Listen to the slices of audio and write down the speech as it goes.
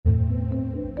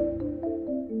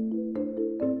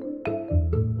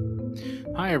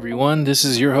Hi, everyone. This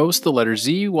is your host, the letter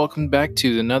Z. Welcome back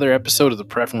to another episode of the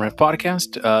Pref and Ref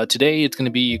podcast. Today, it's going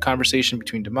to be a conversation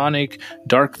between Demonic,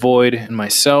 Dark Void, and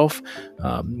myself.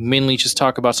 Mainly just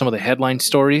talk about some of the headline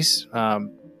stories.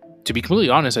 To be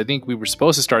completely honest, I think we were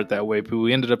supposed to start that way, but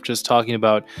we ended up just talking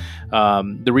about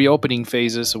the reopening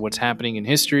phases of what's happening in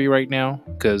history right now,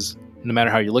 because no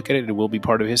matter how you look at it, it will be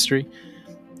part of history.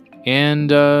 And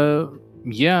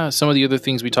some of the other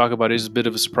things we talk about is a bit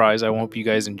of a surprise. I hope you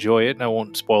guys enjoy it, and I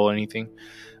won't spoil anything.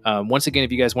 Once again,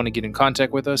 if you guys want to get in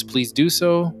contact with us, please do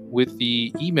so with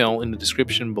the email in the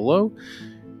description below.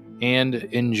 And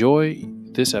enjoy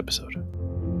this episode.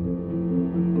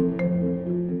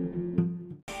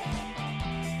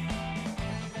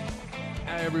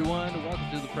 Hi, everyone.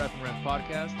 Welcome to the Pref and Ref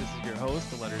podcast. This is your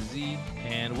host, the letter Z.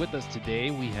 And with us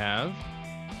today, we have...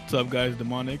 What's up, guys?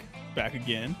 Demonic, back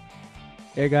again.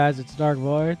 Hey guys, it's Dark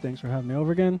Void. Thanks for having me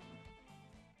over again.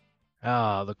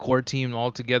 The core team all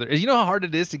together. You know how hard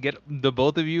it is to get the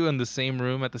both of you in the same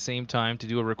room at the same time to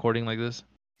do a recording like this?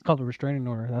 It's called a restraining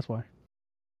order, that's why.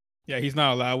 Yeah, he's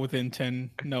not allowed within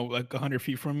 100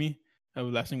 feet from me. That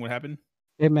was the last thing what happened.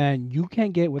 Hey man, you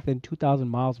can't get within 2,000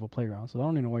 miles of a playground, so I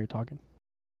don't even know why you're talking.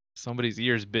 Somebody's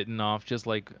ears bitten off, just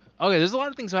like... Okay, there's a lot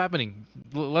of things happening.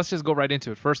 Let's just go right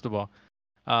into it. First of all,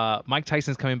 Mike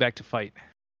Tyson's coming back to fight.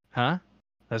 Huh?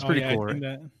 That's pretty cool, right?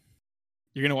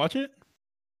 You're going to watch it?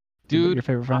 Dude, your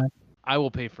favorite fight? I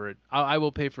will pay for it. I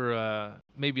will pay for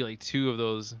maybe like 2 of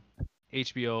those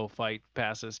HBO fight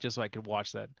passes just so I could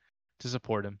watch that to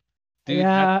support him. Dude,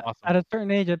 yeah, awesome. At a certain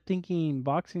age, I'm thinking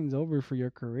boxing's over for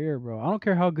your career, bro. I don't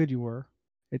care how good you were.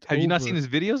 Have you not seen his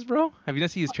videos, bro? Have you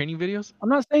not seen his training videos? I'm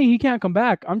not saying he can't come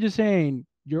back. I'm just saying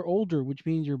you're older, which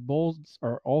means your bones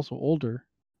are also older,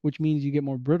 which means you get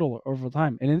more brittle over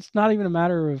time. And it's not even a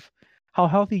matter of how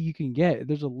healthy you can get.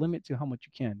 There's a limit to how much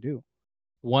you can do.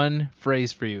 One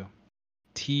phrase for you.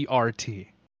 TRT.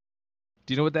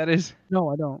 Do you know what that is? No,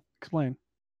 I don't. Explain.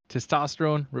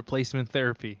 Testosterone replacement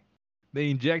therapy. They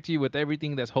inject you with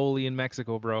everything that's holy in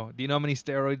Mexico, bro. Do you know how many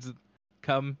steroids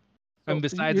come? So And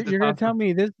besides you're going to tell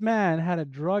me this man had to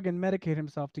drug and medicate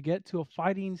himself to get to a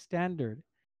fighting standard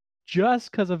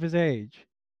just because of his age.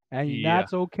 And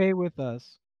that's okay with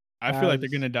us. I feel like they're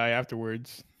going to die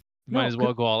afterwards. You might as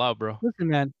well go all out, bro. Listen,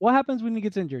 man, what happens when he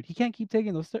gets injured? He can't keep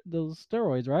taking those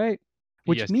steroids, right?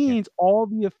 Which means all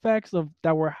the effects of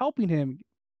that were helping him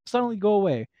suddenly go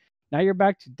away. Now you're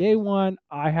back to day one.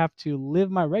 I have to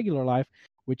live my regular life,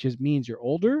 which means you're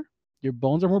older, your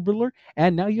bones are more brittle,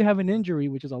 and now you have an injury,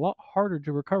 which is a lot harder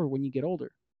to recover when you get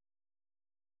older.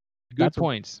 Good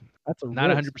points. That's not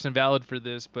 100% valid for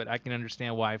this, but I can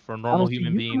understand why for a normal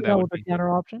human being that would be. Counter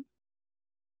option.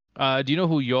 Do you know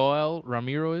who Yoel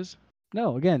Ramiro is?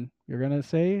 No. Again, you're gonna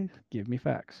say, give me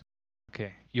facts.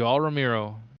 Okay, Yoel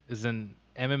Ramiro is an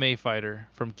MMA fighter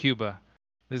from Cuba.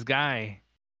 This guy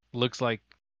looks like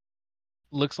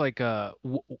a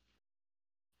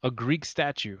Greek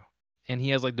statue, and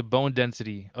he has like the bone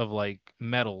density of like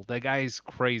metal. That guy's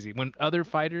crazy. When other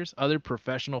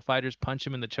professional fighters punch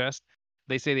him in the chest,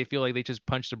 they say they feel like they just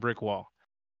punched a brick wall.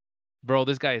 Bro,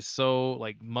 this guy is so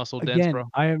like muscle dense, bro.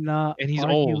 I am not and he's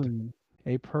old.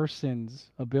 A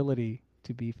person's ability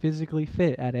to be physically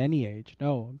fit at any age.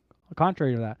 No,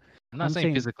 contrary to that. I'm not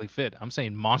saying physically fit. I'm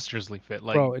saying monstrously fit.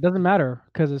 Like, bro, it doesn't matter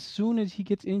because as soon as he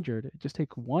gets injured, it just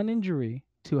takes one injury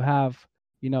to have,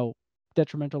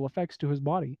 detrimental effects to his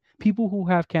body. People who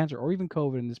have cancer or even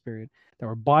COVID in this period that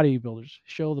were bodybuilders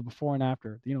show the before and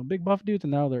after. Big buff dudes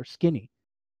and now they're skinny.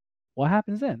 What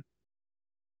happens then?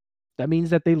 That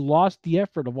means that they lost the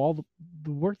effort of all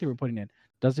the work they were putting in.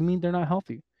 Doesn't mean they're not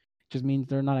healthy. It just means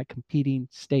they're not a competing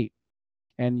state.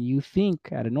 And you think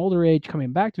at an older age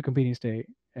coming back to competing state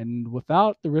and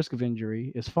without the risk of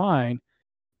injury is fine,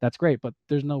 that's great. But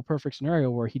there's no perfect scenario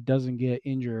where he doesn't get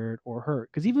injured or hurt.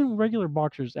 Because even regular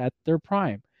boxers at their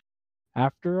prime,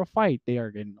 after a fight, they are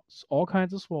getting all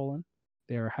kinds of swollen.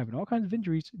 They are having all kinds of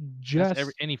injuries.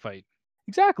 Any fight.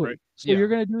 Exactly. Right? So you're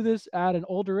going to do this at an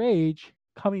older age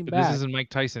coming back. This isn't Mike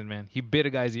Tyson, man. He bit a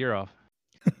guy's ear off.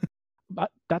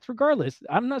 But that's regardless.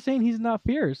 I'm not saying he's not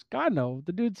fierce. God, no.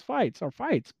 The dude's fights are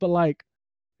fights. But, like,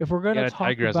 if we're going to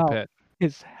talk about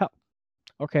his health.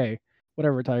 Okay,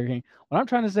 whatever, Tiger King. What I'm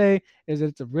trying to say is that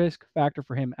it's a risk factor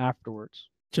for him afterwards.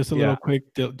 Just a little quick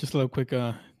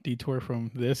detour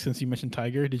from this. Since you mentioned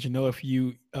Tiger, did you know if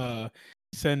you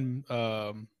send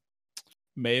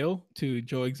mail to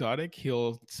Joe Exotic,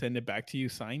 he'll send it back to you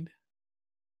signed?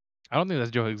 I don't think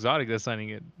that's Joe Exotic that's signing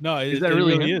it. No, is that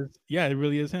really him? Yeah, it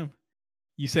really is him.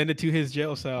 You send it to his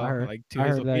jail cell, like to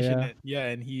his location.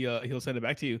 And he'll send it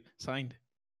back to you signed.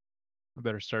 I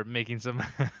better start making some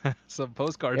some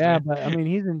postcards, Yeah, man. but I mean,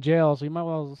 he's in jail, so you might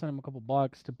well send him a couple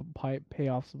bucks to pay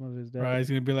off some of his debt. Right? He's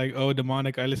gonna be like, "Oh,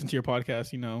 demonic! I listened to your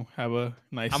podcast. Have a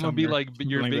nice I'm gonna summer." be like Something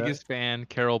your like that. biggest fan,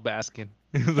 Carol Baskin.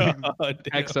 Like, Oh,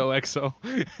 damn. XOXO.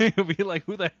 You'll be like,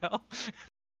 who the hell?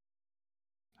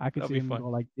 I could That'll see be him fun. go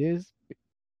like this.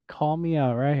 Call me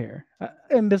out right here.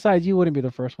 And besides, you wouldn't be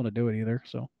the first one to do it either.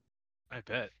 So I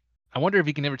bet. I wonder if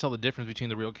you can ever tell the difference between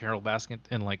the real Carol Baskin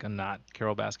and like a not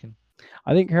Carol Baskin.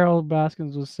 I think Harold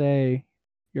Baskins would say,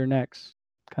 "You're next,"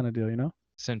 kind of deal, you know.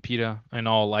 Send PETA and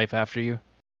all life after you.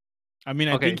 I mean,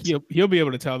 I Okay, think he'll be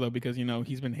able to tell though, because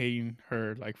he's been hating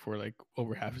her like for like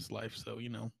over half his life, so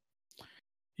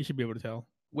he should be able to tell.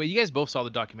 wait, you guys both saw the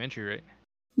documentary, right?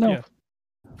 No, Yeah.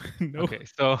 No. Okay,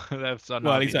 so that's an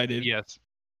Well, at least obvious I did. yes.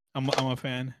 I'm a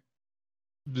fan.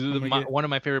 gonna get- One of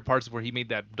my favorite parts is where he made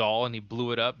that doll and he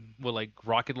blew it up with like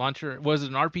rocket launcher. Was it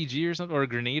an RPG or something, or a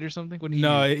grenade or something? What did he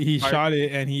No, use? he Fire- shot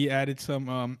it and he added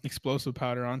some explosive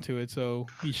powder onto it, so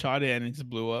he shot it and it just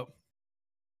blew up.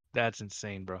 That's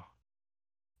insane, bro.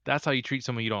 That's how you treat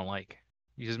someone you don't like.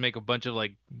 You just make a bunch of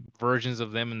like versions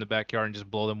of them in the backyard and just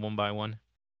blow them one by one.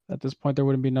 at this point there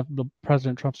wouldn't be enough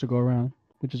President Trumps to go around,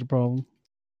 which is a problem.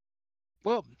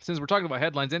 Well, since we're talking about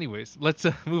headlines anyways, let's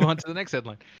move on to the next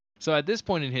headline. So at this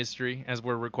point in history, as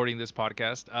we're recording this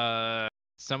podcast,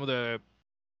 some of the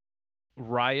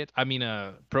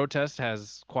protest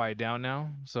has quieted down now.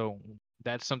 So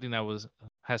that's something that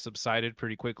has subsided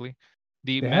pretty quickly.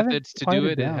 The They haven't methods to do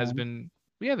quieted it has down. been,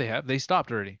 yeah, they have. They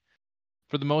stopped already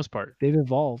for the most part. They've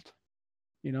evolved.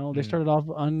 They started off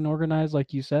unorganized,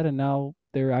 like you said, and now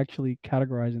they're actually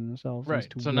categorizing themselves. As Right.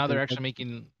 to So what now they're they're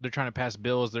actually they're trying to pass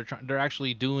bills. They're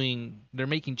actually they're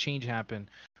making change happen,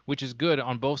 which is good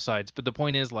on both sides. But the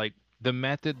point is, like, the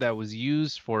method that was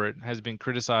used for it has been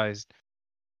criticized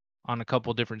on a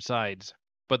couple different sides.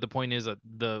 But the point is that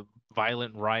the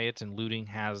violent riots and looting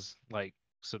has like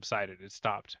subsided. It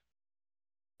stopped.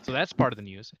 So that's part of the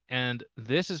news. And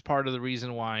this is part of the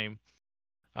reason why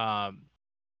um,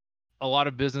 a lot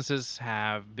of businesses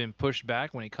have been pushed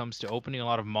back when it comes to opening. A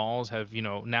lot of malls have,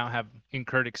 now have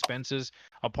incurred expenses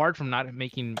apart from not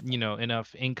making,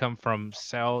 enough income from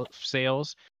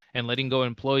sales and letting go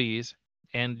employees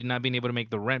and not being able to make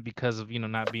the rent because of,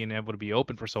 not being able to be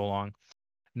open for so long.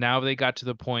 Now they got to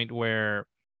the point where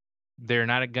they're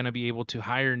not going to be able to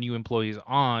hire new employees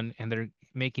on, and they're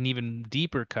making even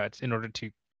deeper cuts in order to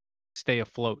stay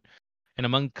afloat. And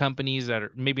among companies that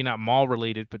are maybe not mall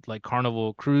related, but like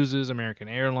Carnival Cruises, American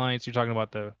Airlines, you're talking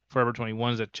about the Forever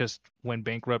 21s that just went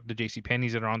bankrupt, the J.C.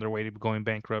 Penney's that are on their way to going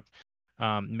bankrupt,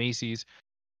 Macy's.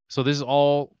 So this is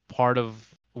all part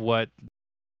of what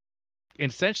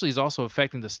essentially is also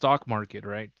affecting the stock market,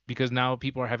 right? Because now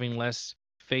people are having less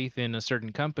faith in a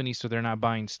certain company, so they're not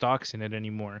buying stocks in it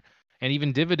anymore. And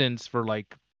even dividends for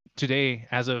like today,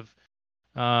 as of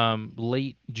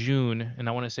late June, and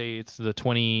I want to say it's the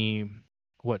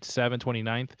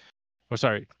 29th, or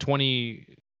sorry,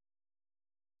 20.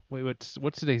 Wait,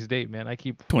 what's today's date, man? I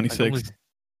keep 26.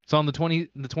 So on the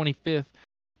 25th,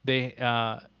 they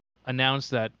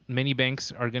announced that many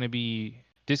banks are going to be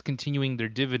discontinuing their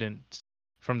dividends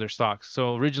from their stocks.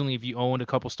 So originally, if you owned a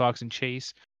couple stocks in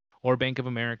Chase or Bank of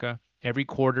America, every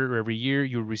quarter or every year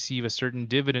you would receive a certain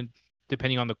dividend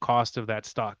depending on the cost of that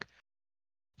stock.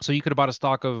 So you could have bought a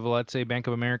stock of, let's say, Bank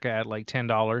of America at like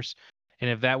 $10, and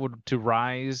if that would to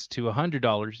rise to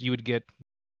 $100, you would get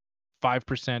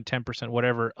 5%, 10%,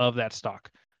 whatever of that stock,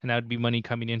 and that would be money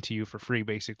coming into you for free,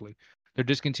 basically. They're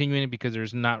discontinuing it because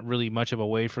there's not really much of a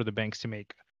way for the banks to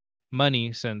make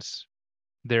money since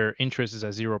their interest is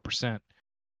at 0%.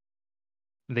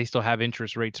 They still have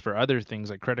interest rates for other things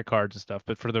like credit cards and stuff,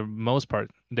 but for the most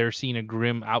part, they're seeing a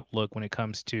grim outlook when it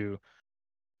comes to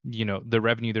the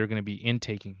revenue they're going to be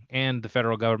intaking, and the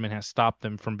federal government has stopped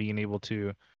them from being able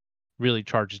to really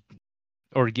charge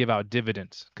or give out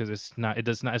dividends because it's not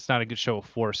a good show of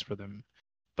force for them.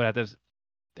 But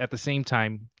at the same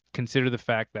time, consider the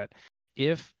fact that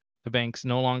if the banks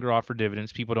no longer offer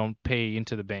dividends, people don't pay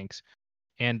into the banks.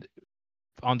 And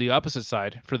on the opposite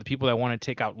side, for the people that want to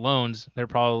take out loans, they're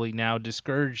probably now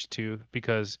discouraged too,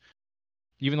 because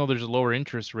even though there's a lower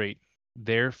interest rate,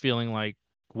 they're feeling like,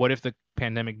 what if the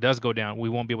pandemic does go down? We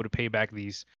won't be able to pay back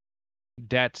these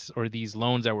debts or these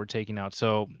loans that we're taking out.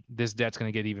 So this debt's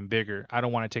going to get even bigger. I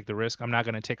don't want to take the risk. I'm not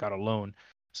going to take out a loan.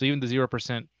 So even the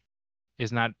 0%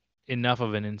 is not enough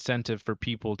of an incentive for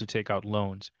people to take out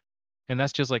loans. And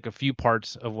that's just like a few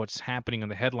parts of what's happening in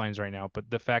the headlines right now. But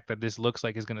the fact that this looks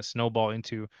like it's going to snowball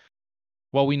into,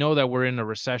 well, we know that we're in a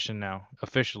recession now,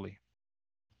 officially.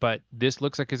 but this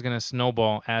looks like it's going to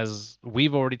snowball, as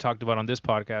we've already talked about on this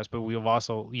podcast. But we've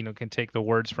also, can take the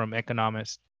words from economic,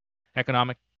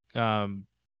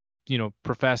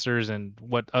 professors, and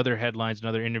what other headlines and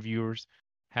other interviewers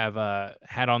have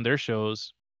had on their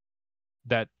shows.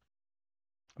 That,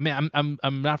 I mean,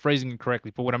 I'm not phrasing it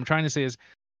correctly, but what I'm trying to say is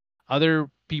other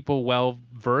people well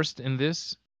versed in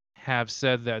this have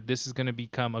said that this is going to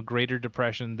become a greater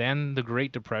depression than the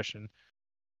Great Depression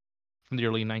from the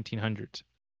early 1900s.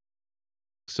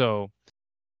 So,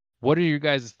 what are your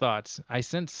guys' thoughts? I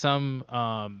sent some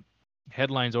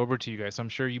headlines over to you guys. So I'm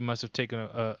sure you must have taken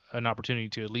an opportunity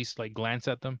to at least like glance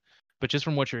at them. But just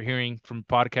from what you're hearing from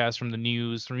podcasts, from the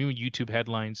news, from even YouTube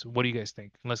headlines, what do you guys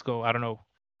think? Let's go. I don't know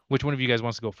which one of you guys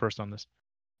wants to go first on this.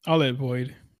 I'll let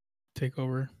Void take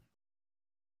over.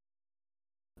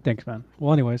 Thanks, man.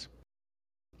 Well, anyways,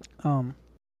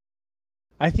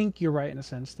 I think you're right in a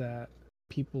sense that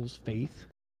people's faith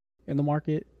in the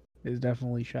market is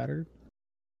definitely shattered.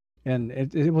 And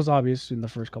it was obvious in the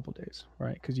first couple of days,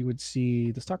 right? Because you would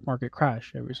see the stock market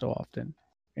crash every so often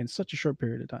in such a short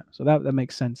period of time. So that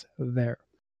makes sense there.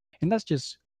 And that's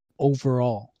just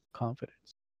overall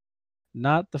confidence,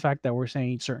 not the fact that we're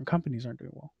saying certain companies aren't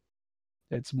doing well.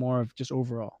 It's more of just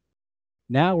overall.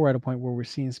 Now we're at a point where we're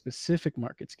seeing specific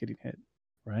markets getting hit,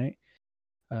 right?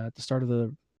 At the start of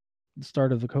the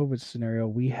COVID scenario,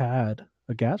 we had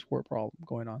a gas war problem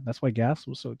going on. That's why gas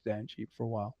was so damn cheap for a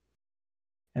while.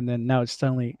 And then now it's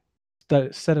steadily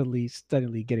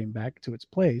getting back to its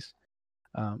place.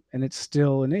 And it's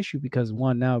still an issue because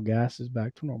one, now gas is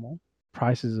back to normal,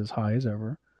 prices as high as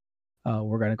ever.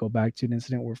 We're going to go back to an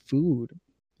incident where food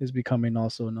is becoming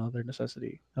also another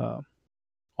necessity.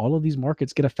 All of these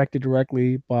markets get affected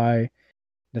directly by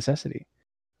necessity.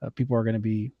 People are going to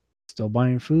be still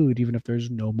buying food even if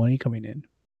there's no money coming in.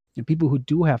 And people who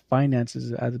do have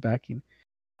finances as a backing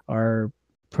are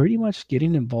pretty much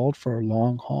getting involved for a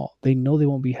long haul. They know they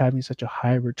won't be having such a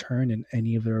high return in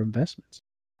any of their investments,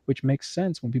 which makes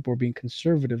sense when people are being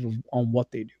conservative on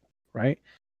what they do, right?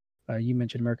 You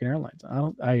mentioned American Airlines.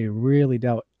 I really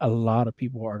doubt a lot of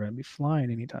people are going to be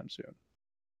flying anytime soon.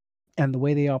 And the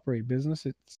way they operate business,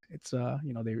 it's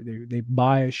they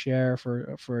buy a share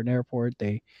for an airport,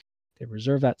 they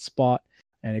reserve that spot,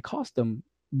 and it costs them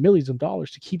millions of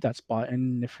dollars to keep that spot.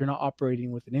 And if you're not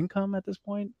operating with an income at this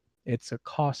point, it's a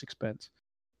cost expense.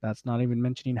 That's not even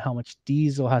mentioning how much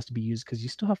diesel has to be used because you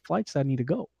still have flights that need to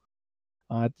go.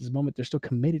 At this moment, they're still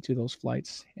committed to those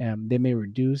flights, and they may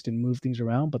reduce and move things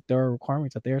around, but there are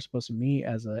requirements that they are supposed to meet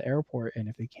as an airport. And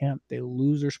if they can't, they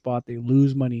lose their spot, they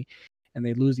lose money, and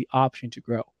they lose the option to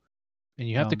grow. And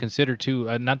you have to consider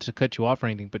too, not to cut you off or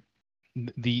anything, but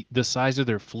the size of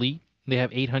their fleet. They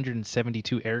have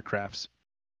 872 aircrafts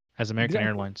as American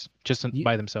Airlines just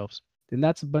by themselves. And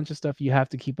that's a bunch of stuff you have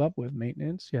to keep up with: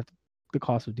 maintenance, you have the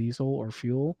cost of diesel or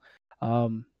fuel.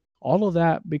 All of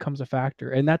that becomes a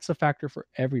factor, and that's a factor for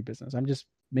every business. I'm just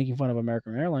making fun of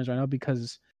American Airlines right now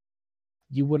because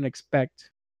you wouldn't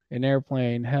expect an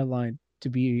airplane headline to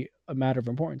be a matter of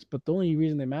importance, but the only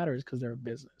reason they matter is because they're a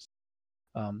business.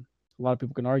 A lot of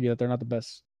people can argue that they're not the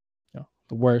best,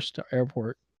 the worst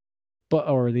airport,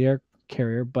 or the air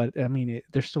carrier, but I mean,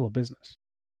 they're still a business.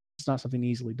 It's not something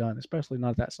easily done, especially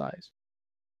not that size.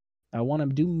 I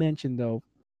want to mention though,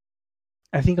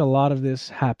 I think a lot of this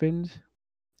happened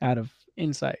out of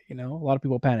insight. A lot of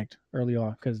people panicked early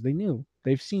on because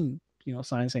they've seen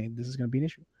signs saying this is going to be an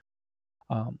issue.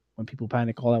 When people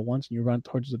panic all at once and you run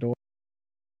towards the door,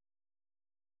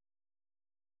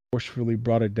 forcefully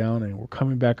brought it down, and we're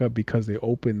coming back up because they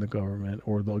opened the government,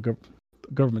 or the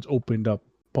government's opened up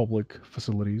public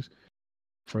facilities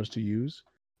for us to use.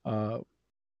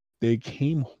 They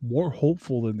came more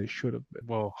hopeful than they should have been.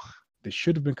 Whoa. They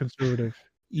should have been conservative.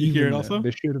 You hear it also?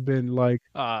 They should have been like...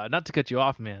 Not to cut you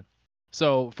off, man.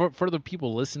 So for the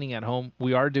people listening at home,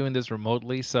 we are doing this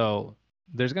remotely, so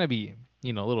there's gonna be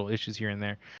little issues here and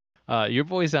there. Your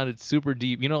voice sounded super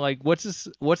deep.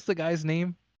 What's the guy's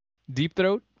name? Deep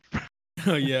Throat?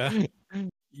 Oh yeah.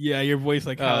 Yeah, your voice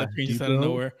how it changes out of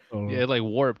nowhere. Yeah, it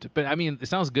warped. But I mean, it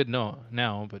sounds good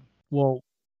now, but well,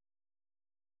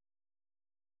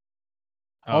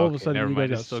 all of a sudden you guys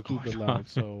got stupid loud.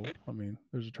 So I mean,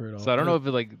 there's a trade-off. So I don't know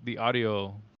if the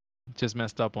audio just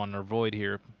messed up on our void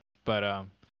here, but I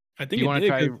think it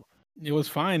did. It was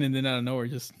fine, and then out of nowhere,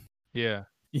 just yeah.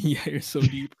 Yeah, you're so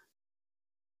deep.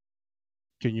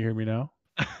 Can you hear me now?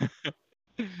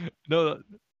 No.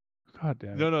 God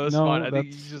damn it. No, that's fine. I think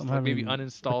you just maybe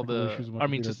uninstall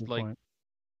just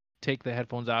take the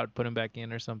headphones out, put them back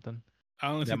in or something. I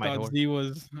honestly thought Z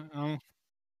was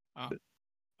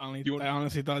I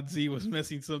honestly thought Z was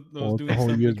messing some. Was Well, it's doing the whole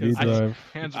something USB because drive.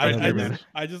 Hands I, right I there, man. just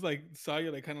I just like saw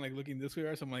you like kind of like looking this way,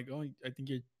 so I'm like, oh, I think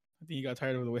you got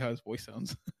tired of the way how his voice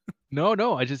sounds. No,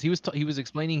 he was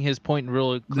explaining his point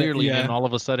real clearly, and then Yeah. all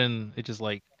of a sudden it just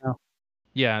like, No.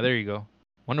 yeah, there you go.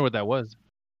 Wonder what that was.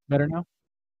 Better now?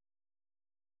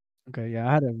 Okay, yeah,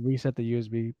 I had to reset the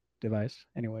USB device.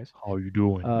 Anyways, How you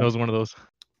doing? Uh, That was one of those.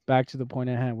 back to the point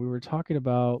at hand. We were talking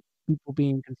about people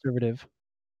being conservative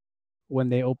when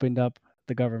they opened up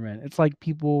the government. It's like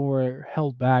people were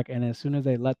held back, and as soon as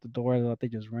they let the door out, they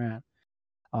just ran.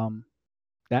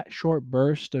 That short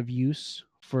burst of use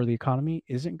for the economy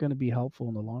isn't going to be helpful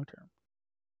in the long term.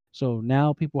 So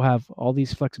now people have all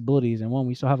these flexibilities, and one,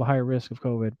 we still have a higher risk of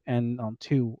COVID, and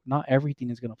two, not everything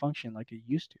is going to function like it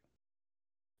used to.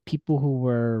 People who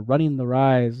were running the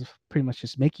rise, pretty much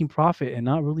just making profit and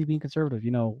not really being conservative.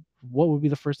 What would be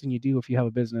the first thing you do if you have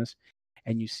a business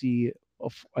and you see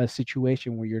a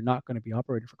situation where you're not going to be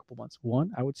operating for a couple months?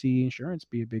 One, I would see insurance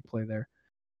be a big play there.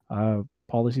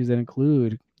 Policies that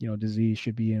include, disease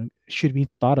should be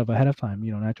thought of ahead of time.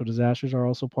 Natural disasters are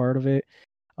also part of it.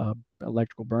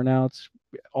 Electrical burnouts,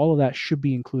 all of that should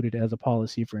be included as a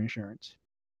policy for insurance.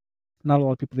 Not a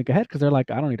lot of people think ahead because they're like,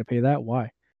 I don't need to pay that.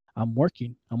 Why? I'm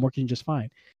working just fine.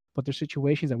 But there's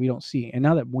situations that we don't see. And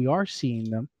now that we are seeing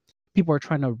them, people are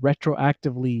trying to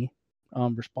retroactively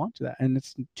respond to that. And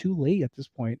it's too late at this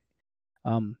point.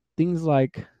 Things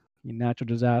like natural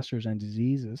disasters and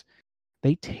diseases,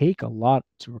 they take a lot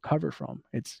to recover from.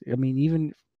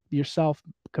 Even yourself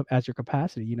as your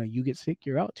capacity, you get sick,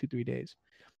 you're out 2-3 days.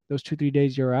 Those 2-3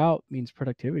 days you're out means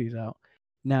productivity is out.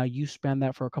 Now you span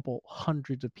that for a couple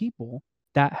hundreds of people,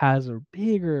 that has a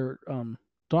bigger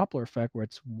Doppler effect where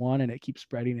it's one and it keeps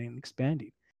spreading and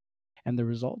expanding. And the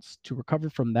results to recover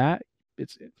from that,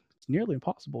 it's nearly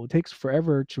impossible. It takes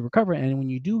forever to recover, and when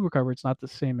you do recover, it's not the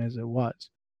same as it was.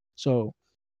 So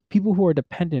people who are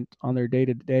dependent on their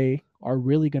day-to-day are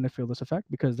really going to feel this effect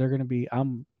because they're going to be,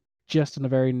 I'm just in a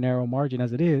very narrow margin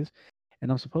as it is, and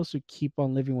I'm supposed to keep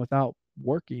on living without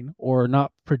working or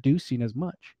not producing as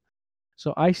much.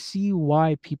 So I see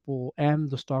why people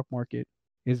and the stock market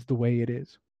is the way it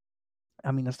is.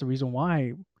 That's the reason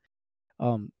why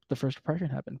the first depression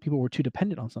happened. People were too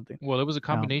dependent on something. Well, it was a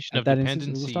combination At of that instance,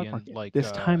 it was the dependency stock and market. like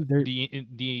This time,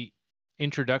 the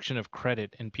introduction of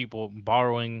credit and people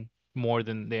borrowing more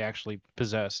than they actually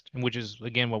possessed, and which is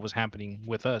again what was happening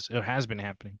with us. It has been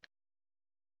happening.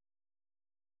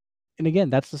 and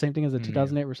again, that's the same thing as the Yeah.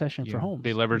 2008 recession for Yeah. homes.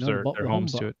 They leveraged their the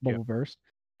homes home to it. bubble burst,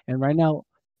 and right now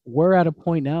we're at a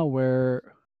point now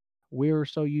where we're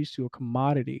so used to a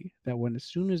commodity that when as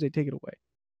soon as they take it away,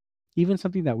 even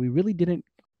something that we really didn't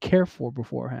care for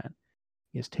beforehand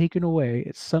is taken away,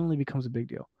 it suddenly becomes a big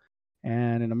deal.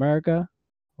 And in America,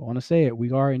 I want to say it,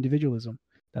 we are individualism.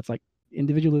 That's like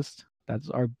individualist. That's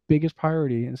our biggest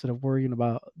priority instead of worrying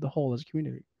about the whole as a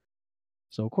community.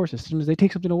 So of course, as soon as they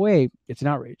take something away, it's an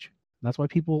outrage. That's why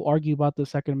people argue about the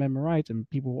Second Amendment rights and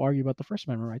people argue about the First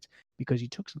Amendment rights, because you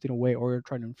took something away or you're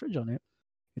trying to infringe on it.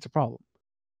 It's a problem.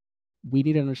 We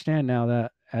need to understand now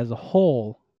that as a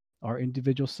whole, our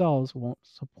individual selves won't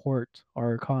support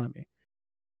our economy.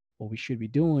 What we should be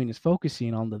doing is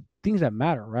focusing on the things that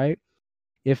matter, right?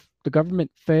 If the government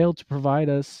failed to provide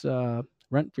us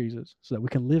rent freezes so that we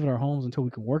can live in our homes until we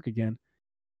can work again,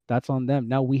 that's on them.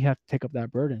 Now we have to take up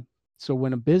that burden. So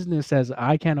when a business says,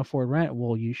 I can't afford rent,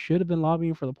 well, you should have been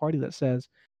lobbying for the party that says,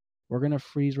 we're going to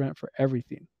freeze rent for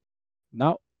everything,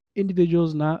 not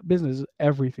individuals, not businesses,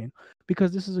 everything,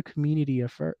 because this is a community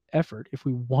effort. If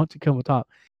we want to come atop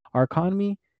our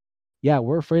economy, yeah,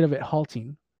 we're afraid of it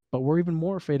halting, but we're even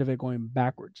more afraid of it going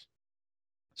backwards.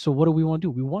 So what do we want to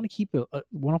do? We want to keep it,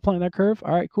 want to apply that curve.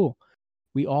 All right, cool.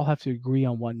 We all have to agree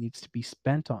on what needs to be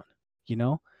spent on.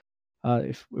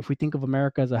 If we think of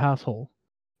America as a household,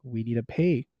 we need to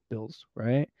pay bills,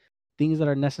 right? Things that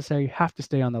are necessary have to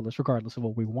stay on that list regardless of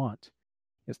what we want.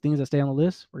 It's things that stay on the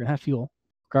list, we're gonna have fuel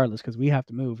regardless because we have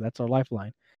to move. That's our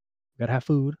lifeline. We gotta have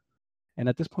food. And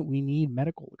at this point, we need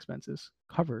medical expenses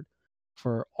covered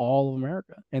for all of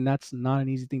America. And that's not an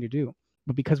easy thing to do.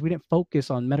 But because we didn't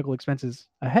focus on medical expenses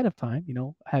ahead of time,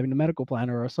 having a medical plan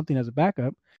or something as a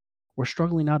backup, we're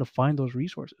struggling now to find those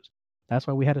resources. That's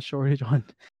why we had a shortage on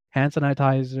hand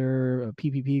sanitizer,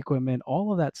 PPP equipment,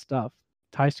 all of that stuff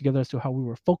ties together as to how we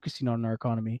were focusing on our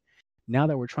economy. Now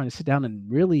that we're trying to sit down and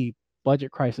really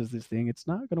budget crisis this thing, it's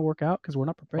not going to work out because we're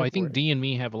not prepared Well, I for think it. D and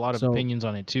me have a lot of opinions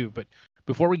on it too. But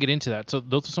before we get into that, so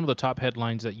those are some of the top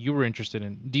headlines that you were interested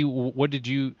in. D, what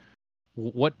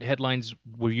headlines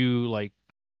were you like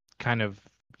kind of,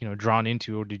 drawn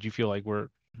into, or did you feel like were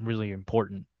really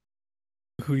important?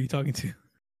 Who are you talking to?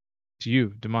 It's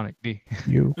you, demonic D.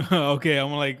 You. Okay,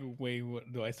 I'm like, wait,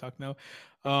 what do I talk now?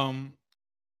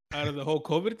 Out of the whole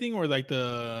COVID thing, or like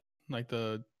the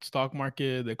stock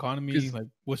market, the economy, like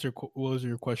what was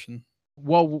your question?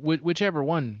 Well, whichever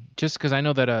one. Just because I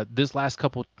know that this last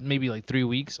couple, maybe like 3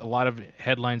 weeks, a lot of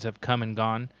headlines have come and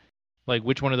gone. Like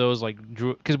which one of those like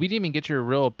drew? Because we didn't even get your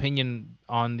real opinion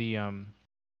on the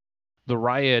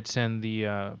riots and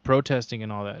the protesting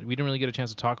and all that. We didn't really get a chance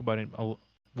to talk about it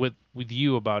with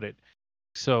you about it.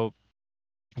 So,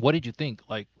 what did you think?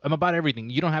 Like, I'm about everything.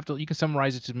 You don't have to. You can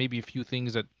summarize it to maybe a few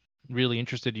things that really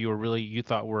interested you or really you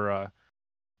thought were,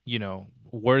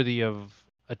 worthy of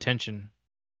attention.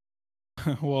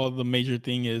 Well, the major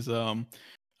thing is, I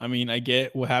mean, I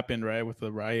get what happened, right, with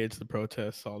the riots, the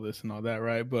protests, all this and all that,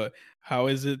 right? But how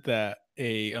is it that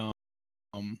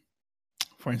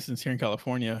for instance, here in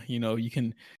California, you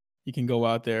can go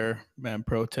out there and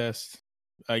protest.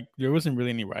 Like there wasn't really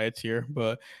any riots here,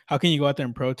 but how can you go out there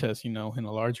and protest, in a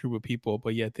large group of people,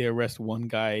 but yet they arrest one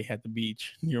guy at the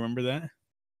beach? You remember that?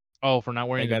 Oh, for not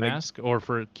wearing That the guy that mask or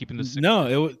for keeping the no,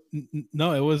 it was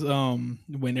no, it was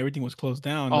when everything was closed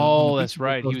down, when the Oh, that's beaches were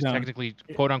right. He closed was down. technically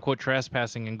quote unquote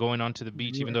trespassing and going onto the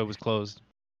beach even though it was closed.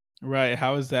 Right.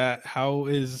 How is that? How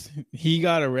is he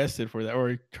got arrested for that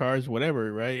or charged,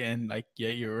 whatever, right? And like, yeah,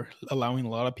 you're allowing a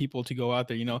lot of people to go out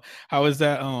there. How is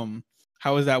that?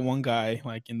 How is that one guy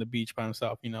like in the beach by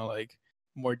himself? Like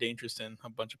more dangerous than a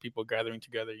bunch of people gathering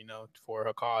together, for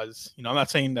a cause. I'm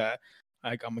not saying that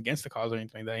like I'm against the cause or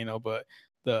anything like that, but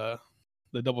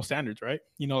the double standards, right?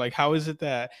 Like how is it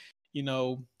that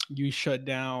you shut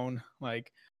down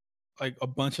like a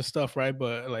bunch of stuff, right?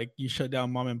 But like you shut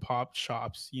down mom and pop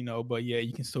shops, but yeah,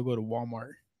 you can still go to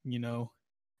Walmart,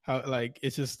 how like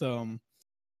it's just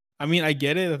I mean, I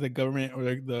get it that the government or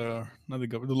like the not the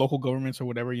the local governments or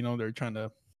whatever, they're trying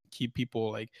to keep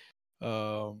people like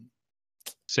um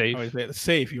how is Safe. that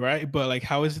safe, right? But like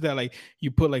how is it that like you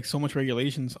put like so much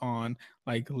regulations on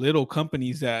like little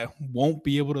companies that won't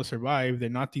be able to survive? They're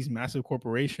not these massive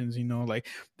corporations, like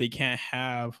they can't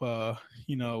have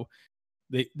you know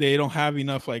they don't have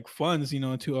enough like funds,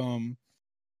 to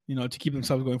keep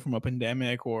themselves going from a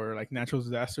pandemic or like natural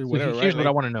disaster, So whatever, right? here's what I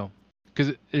Like, want to know.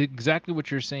 Because exactly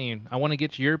what you're saying, I want to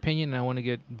get your opinion and I want to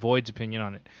get Void's opinion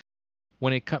on it.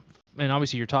 When it comes, and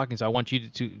obviously you're talking, so I want you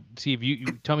to see if you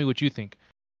tell me what you think.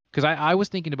 Because I was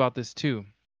thinking about this too.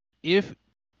 If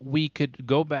we could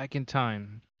go back in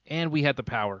time and we had the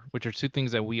power, which are two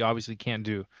things that we obviously can't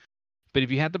do, but if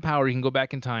you had the power, you can go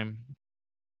back in time.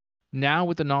 Now,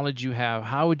 with the knowledge you have,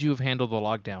 how would you have handled the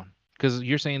lockdown? Because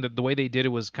you're saying that the way they did it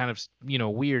was kind of,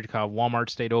 weird. How Walmart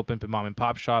stayed open, but mom and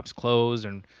pop shops closed,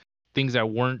 and things that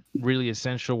weren't really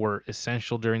essential were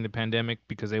essential during the pandemic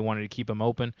because they wanted to keep them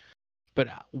open. But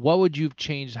what would you have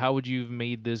changed? How would you have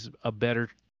made this a better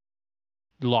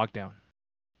lockdown?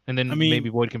 And I then maybe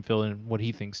mean, Void can fill in what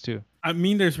he thinks too.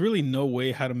 there's really no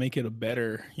way how to make it a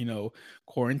better,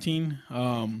 quarantine.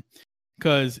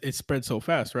 Because it spread so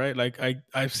fast, right? Like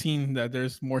I've seen that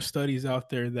there's more studies out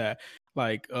there that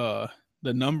like the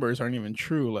numbers aren't even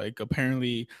true. Like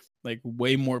apparently like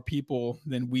way more people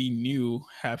than we knew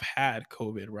have had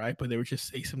COVID, right? But they were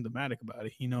just asymptomatic about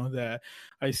it. That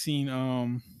I seen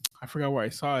I forgot where I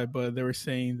saw it, but they were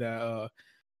saying that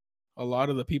a lot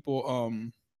of the people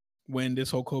when this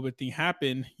whole COVID thing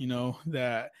happened,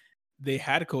 that they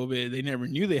had COVID, they never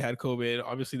knew they had COVID.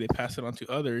 Obviously, they passed it on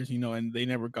to others, and they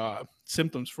never got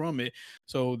symptoms from it.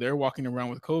 So they're walking around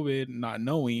with COVID, not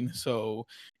knowing. So,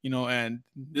 and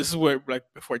this is where like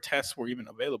before tests were even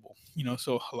available,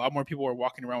 so a lot more people are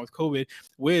walking around with COVID,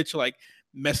 which like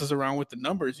messes around with the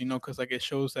numbers, because like it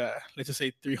shows that let's just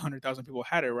say 300,000 people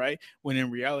had it, right? When in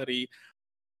reality,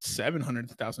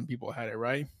 700,000 people had it,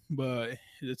 right? But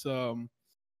it's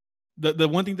the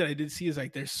one thing that I did see is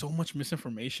like there's so much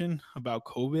misinformation about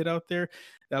COVID out there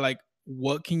that like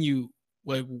what can you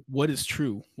like what is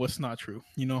true, what's not true?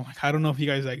 Like I don't know if you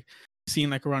guys like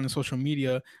seen like around in social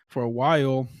media for a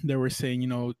while they were saying,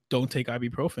 don't take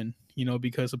ibuprofen,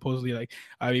 because supposedly like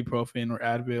ibuprofen or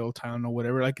Advil, Tylenol,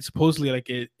 whatever, like supposedly like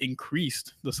it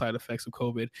increased the side effects of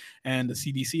COVID, and the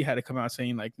CDC had to come out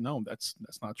saying like no, that's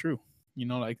not true.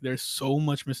 Like there's so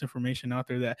much misinformation out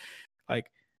there that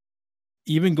like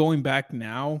even going back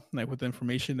now, like with the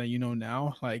information that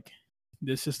now, like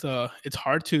this is it's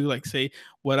hard to like say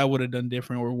what I would have done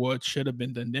different or what should have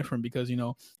been done different because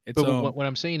it's But what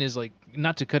I'm saying is like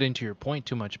not to cut into your point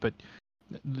too much, but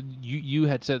you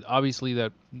had said obviously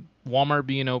that Walmart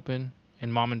being open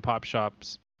and mom and pop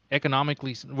shops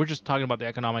economically, we're just talking about the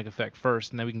economic effect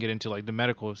first, and then we can get into like the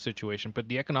medical situation. But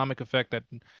the economic effect that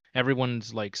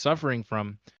everyone's like suffering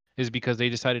from is because they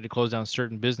decided to close down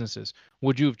certain businesses.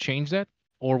 Would you have changed that?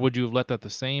 or would you have let that the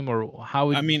same, or how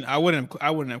would? I mean, I wouldn't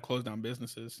have closed down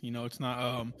businesses. You know, it's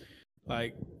not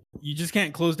like you just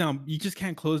can't close down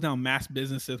mass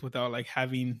businesses without like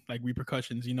having like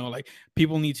repercussions. You know, like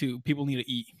people need to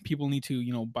eat. People need to,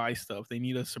 you know, buy stuff. They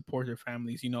need to support their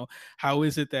families. You know, how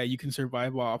is it that you can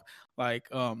survive off like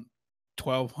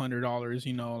 $1,200?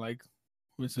 You know, like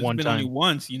it's One been only time.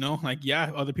 once, you know, like,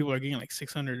 yeah, other people are getting like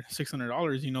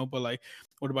 $600, you know, but like,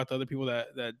 what about the other people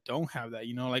that don't have that,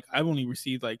 you know? Like, I've only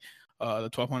received like the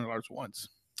 $1,200 once,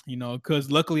 you know, because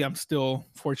luckily I'm still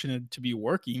fortunate to be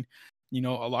working. You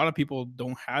know, a lot of people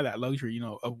don't have that luxury, you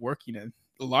know, of working, and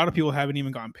a lot of people haven't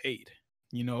even gotten paid,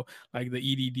 you know, like the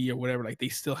EDD or whatever, like they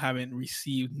still haven't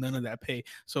received none of that pay.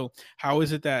 So how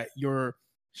is it that you're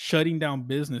shutting down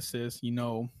businesses, you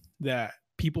know, that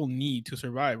people need to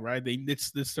survive, right?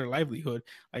 It's their livelihood.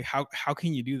 Like how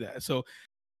can you do that? So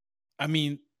I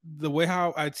mean, the way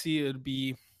how I'd see it would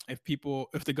be if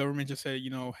the government just said, you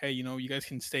know, hey, you know, you guys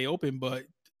can stay open, but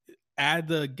add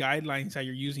the guidelines that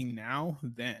you're using now,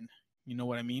 then you know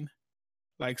what I mean?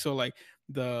 Like so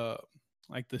the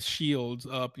the shields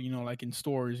up, you know, like in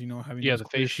stores, you know, having Yeah, those the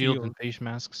clear face shields and shields. face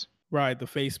masks. Right, the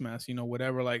face mask, you know,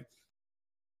 whatever. Like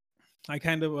I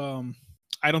kind of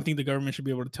I don't think the government should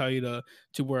be able to tell you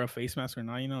to wear a face mask or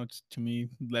not. You know, it's to me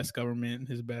less government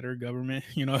is better. Government,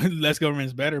 you know, less government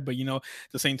is better. But you know, at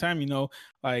the same time, you know,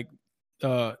 like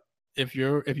uh if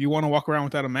you want to walk around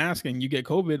without a mask and you get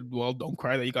COVID, well, don't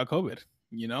cry that you got COVID.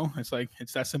 You know, it's like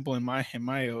it's that simple in my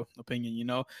opinion. You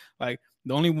know, like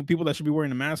the only people that should be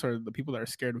wearing a mask are the people that are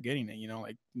scared of getting it. You know,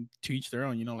 like to each their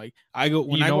own. You know, like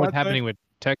when You I know go what's outside. happening with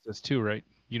Texas too, right?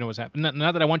 You know what's happening.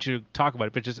 Not that I want you to talk about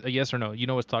it, but just a yes or no. You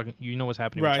know what's talking. You know what's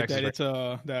happening with Right, Texas, that right?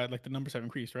 it's that like the numbers have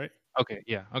increased, right? Okay,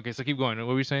 yeah. Okay, so keep going. What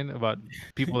were you saying about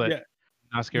people that Yeah.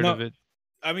 not scared No, of it?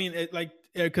 I mean, it like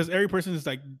because every person is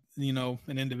like, you know,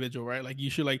 an individual, right? Like you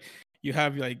should like you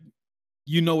have like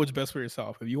you know what's best for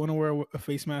yourself. If you want to wear a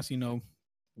face mask, you know,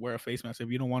 wear a face mask. If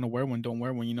you don't want to wear one, don't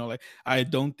wear one. You know, like I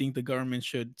don't think the government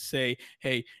should say,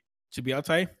 hey, to be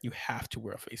outside, you have to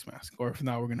wear a face mask, or if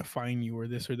not, we're gonna fine you, or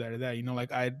this or that or that. You know, like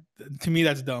to me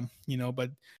that's dumb. You know, but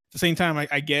at the same time,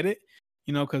 I get it.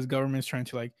 You know, because government's trying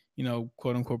to like, you know,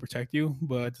 quote unquote protect you,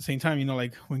 but at the same time, you know,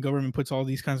 like when government puts all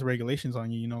these kinds of regulations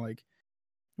on you, you know, like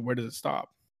where does it stop?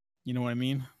 You know what I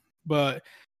mean? But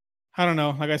I don't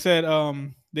know. Like I said,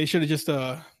 they should have just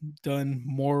done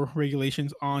more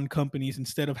regulations on companies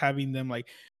instead of having them like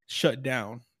shut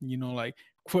down. You know, like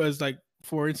for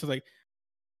instance,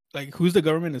 like who's the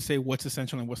government to say what's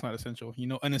essential and what's not essential? You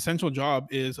know, an essential job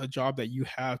is a job that you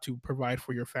have to provide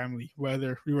for your family,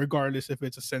 whether regardless if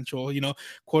it's essential, you know,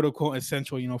 quote unquote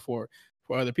essential, you know, for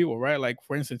other people, right? Like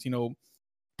for instance, you know,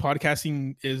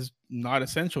 podcasting is not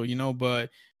essential, you know, but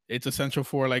it's essential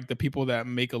for like the people that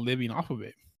make a living off of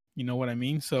it. You know what I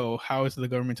mean? So how is the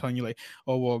government telling you like,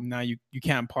 oh well, now you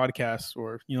can't podcast,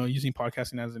 or you know, using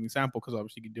podcasting as an example because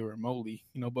obviously you can do it remotely,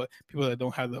 you know, but people that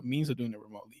don't have the means of doing it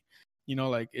remotely, you know,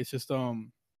 like it's just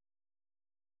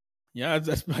yeah, I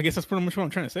guess that's pretty much what I'm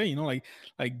trying to say. You know, like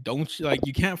don't like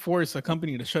you can't force a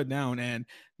company to shut down and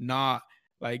not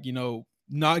like you know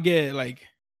not get like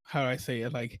how do I say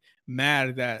it like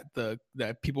mad that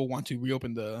that people want to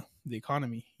reopen the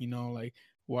economy. You know, like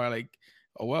why like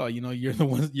oh well you know you're the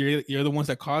ones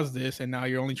that caused this, and now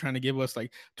you're only trying to give us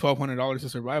like $1,200 to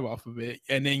survive off of it,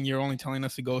 and then you're only telling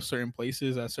us to go certain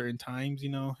places at certain times. You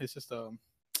know, it's just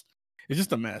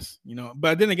a mess, you know.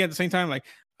 But then again, at the same time, like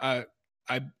I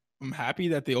I'm happy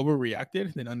that they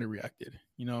overreacted than underreacted,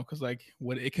 you know, because like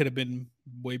what it could have been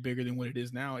way bigger than what it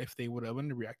is now if they would have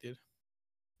underreacted.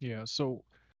 Yeah. So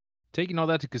taking all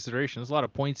that to consideration, there's a lot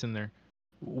of points in there.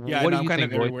 Yeah, I What do know I'm you kind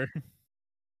think, of Void? everywhere.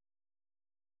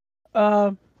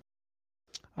 Um,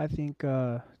 I think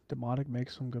Demonic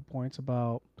makes some good points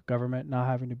about the government not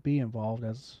having to be involved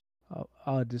as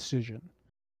a decision.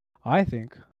 I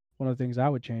think one of the things I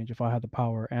would change if I had the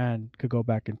power and could go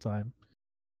back in time,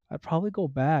 I'd probably go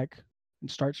back and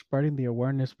start spreading the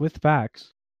awareness with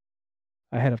facts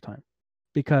ahead of time.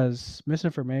 Because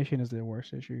misinformation is the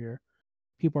worst issue here.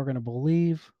 People are going to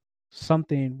believe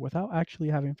something without actually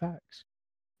having facts.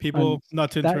 And People,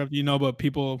 not to that, interrupt, you know, but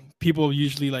people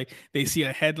usually like they see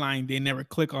a headline, they never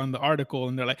click on the article,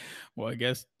 and they're like, well, I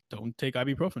guess don't take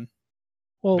ibuprofen.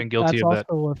 well, Been guilty that's of that.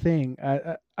 also a thing.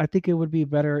 I think it would be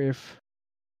better if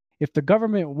the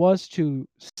government was to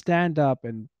stand up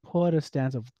and put a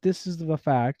stance of this is the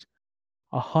fact,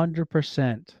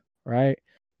 100%, right?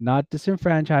 Not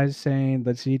disenfranchised saying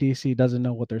the CDC doesn't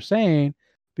know what they're saying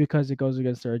because it goes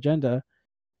against their agenda.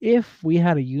 If we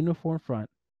had a uniform front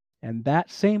and that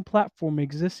same platform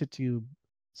existed to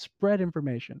spread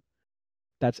information,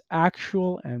 that's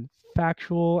actual and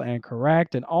factual and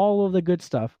correct and all of the good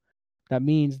stuff, that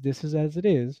means this is as it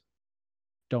is,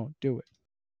 don't do it.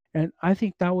 And I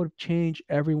think that would change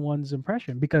everyone's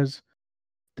impression, because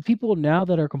the people now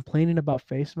that are complaining about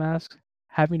face masks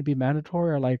having to be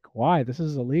mandatory are like, why? This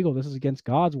is illegal. This is against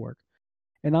God's work.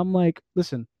 And I'm like,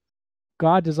 listen,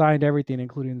 God designed everything,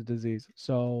 including the disease.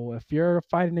 So if you're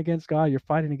fighting against God, you're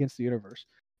fighting against the universe.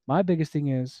 My biggest thing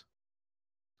is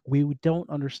we don't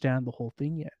understand the whole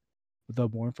thing yet. The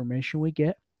more information we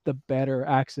get, the better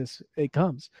access it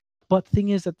comes. But the thing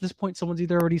is, at this point, someone's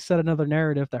either already said another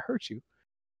narrative that hurts you.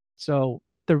 So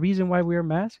the reason why we wear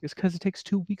masks is because it takes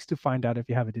 2 weeks to find out if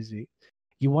you have a disease.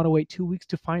 You want to wait 2 weeks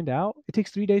to find out? It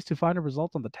takes 3 days to find a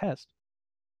result on the test.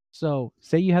 So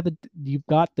say you've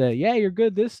got you're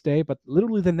good this day, but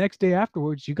literally the next day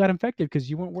afterwards you got infected because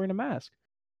you weren't wearing a mask.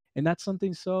 And that's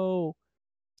something so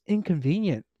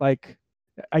inconvenient. Like,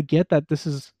 I get that this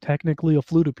is technically a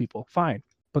flu to people, fine,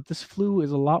 but this flu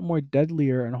is a lot more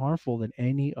deadlier and harmful than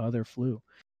any other flu.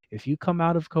 If you come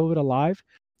out of COVID alive,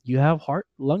 you have heart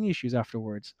lung issues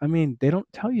afterwards. I mean, they don't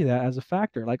tell you that as a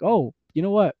factor. Like, oh, you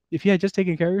know what? If you had just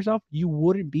taken care of yourself, you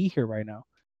wouldn't be here right now.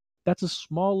 That's a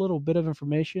small little bit of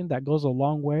information that goes a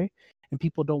long way, and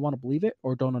people don't want to believe it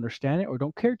or don't understand it or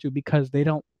don't care to because they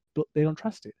don't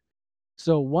trust it.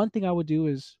 So one thing I would do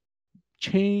is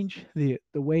change the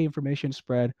way information is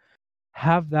spread,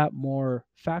 have that more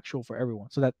factual for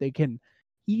everyone so that they can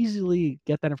easily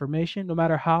get that information. No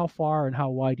matter how far and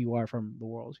how wide you are from the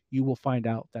world, you will find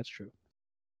out that's true.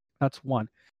 That's one.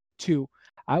 Two,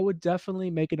 I would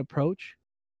definitely make an approach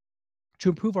to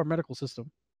improve our medical system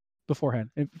beforehand.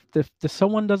 If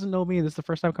someone doesn't know me and this is the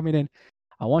first time coming in,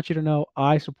 I want you to know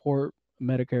I support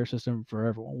Medicare system for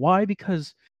everyone. Why?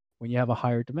 Because when you have a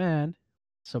higher demand,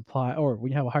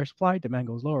 when you have a higher supply, demand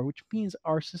goes lower, which means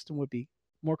our system would be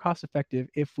more cost effective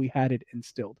if we had it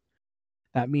instilled.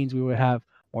 That means we would have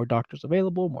more doctors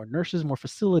available, more nurses, more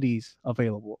facilities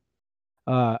available.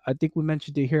 I think we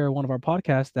mentioned it here in one of our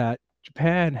podcasts that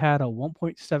Japan had a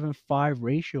 1.75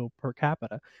 ratio per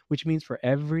capita, which means for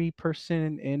every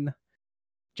person in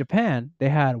Japan, they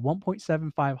had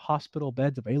 1.75 hospital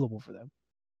beds available for them.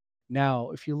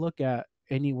 Now, if you look at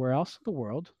anywhere else in the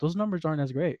world, those numbers aren't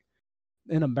as great.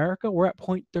 In America, we're at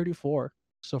 0.34.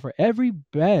 So for every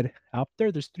bed out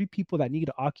there, there's 3 people that need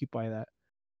to occupy that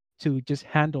to just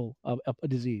handle a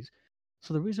disease.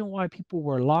 So the reason why people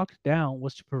were locked down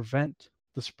was to prevent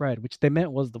the spread, which they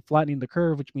meant was the flattening the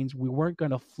curve, which means we weren't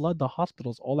going to flood the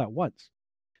hospitals all at once,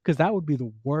 because that would be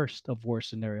the worst of worst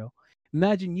scenario.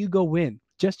 Imagine you go in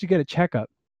just to get a checkup,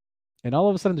 and all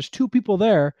of a sudden there's 2 people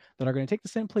there that are going to take the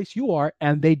same place you are,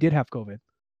 and they did have COVID.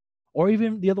 Or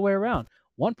even the other way around.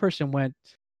 One person went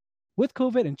with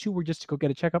COVID and 2 were just to go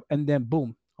get a checkup, and then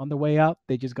boom, on the way out,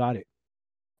 they just got it.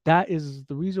 That is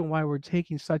the reason why we're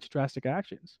taking such drastic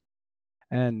actions.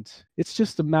 And it's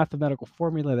just a mathematical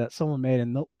formula that someone made,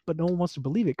 but no one wants to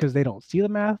believe it because they don't see the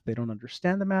math, they don't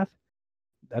understand the math.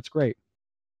 That's great.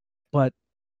 But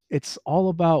it's all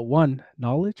about 1,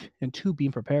 knowledge, and 2,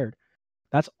 being prepared.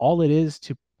 That's all it is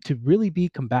to really be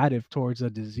combative towards a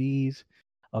disease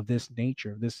of this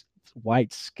nature, this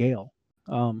wide scale.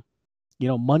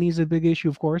 Money is a big issue,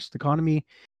 of course. The economy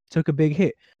took a big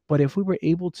hit. But if we were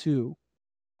able to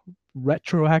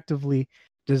retroactively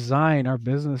design our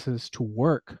businesses to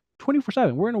work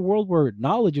 24/7, we're in a world where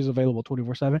knowledge is available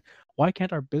 24/7. Why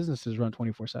can't our businesses run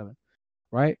 24/7?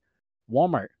 Right?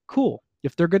 Walmart, cool.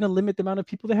 If they're going to limit the amount of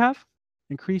people they have,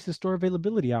 increase the store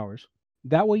availability hours.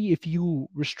 That way, if you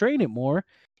restrain it more,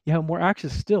 you have more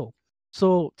access still.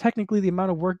 So technically, the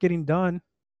amount of work getting done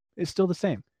is still the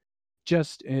same,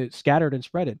 just scattered and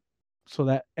spreaded, so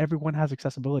that everyone has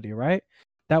accessibility, right?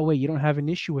 That way, you don't have an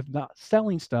issue with not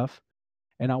selling stuff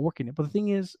and not working it. But the thing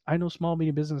is, I know small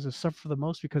medium businesses suffer the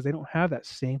most because they don't have that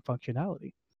same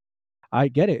functionality. I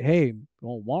get it. Hey,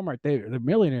 well, Walmart, they're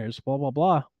millionaires, blah blah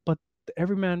blah. But the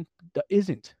everyman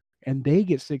isn't, and they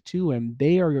get sick too, and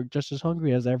they are just as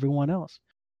hungry as everyone else.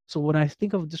 So when I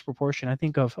think of disproportion, I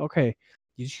think of, okay,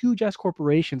 these huge ass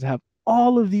corporations have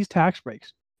all of these tax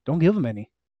breaks. Don't give them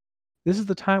any. This is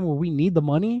the time where we need the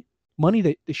money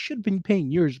that they should have been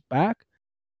paying years back,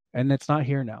 and it's not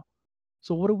here now.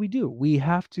 So what do? We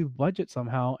have to budget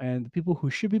somehow, and the people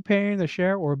who should be paying the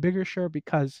share or a bigger share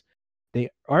because they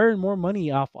earn more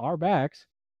money off our backs,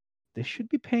 they should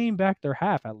be paying back their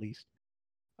half at least.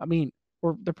 I mean,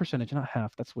 or the percentage, not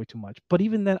half. That's way too much. But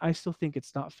even then, I still think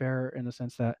it's not fair in the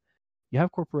sense that you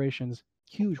have corporations,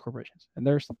 huge corporations, and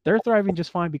they're thriving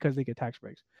just fine because they get tax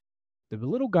breaks. The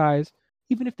little guys,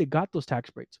 even if they got those tax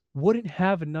breaks, wouldn't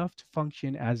have enough to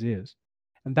function as is.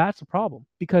 And that's a problem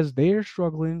because they're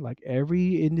struggling like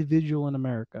every individual in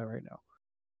America right now.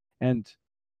 And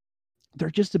they're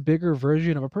just a bigger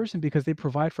version of a person because they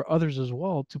provide for others as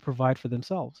well to provide for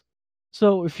themselves.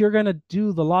 So if you're going to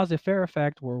do the laissez-faire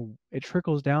effect where it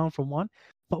trickles down from one,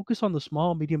 focus on the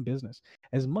small, medium business.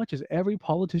 As much as every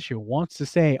politician wants to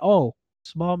say, oh,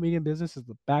 small, medium business is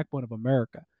the backbone of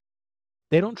America,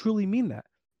 they don't truly mean that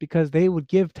because they would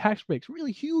give tax breaks,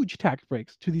 really huge tax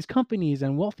breaks to these companies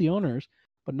and wealthy owners,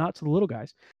 but not to the little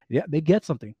guys. Yeah, they get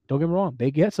something. Don't get me wrong.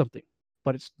 They get something,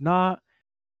 but it's not,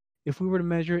 if we were to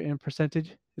measure it in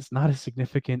percentage, it's not as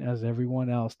significant as everyone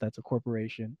else that's a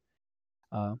corporation.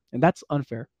 And that's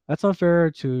unfair. That's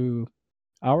unfair to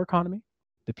our economy,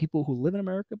 the people who live in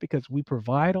America, because we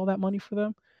provide all that money for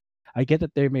them. I get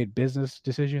that they made business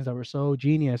decisions that were so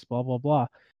genius, blah, blah, blah.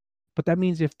 But that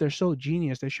means if they're so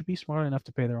genius, they should be smart enough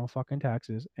to pay their own fucking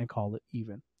taxes and call it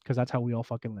even. Because that's how we all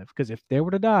fucking live. Because if they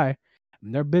were to die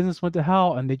and their business went to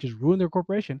hell and they just ruined their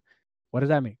corporation, what does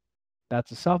that mean?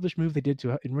 That's a selfish move they did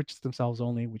to enrich themselves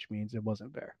only, which means it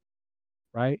wasn't fair.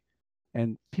 Right?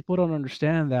 And people don't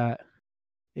understand that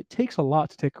it takes a lot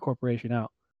to take a corporation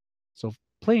out. So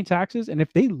paying taxes, and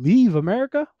if they leave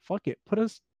America, fuck it, put a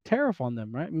tariff on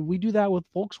them, right? I mean, we do that with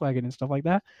Volkswagen and stuff like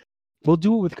that. We'll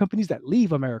do it with companies that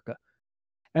leave America.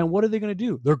 And what are they going to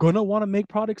do? They're going to want to make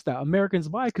products that Americans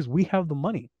buy because we have the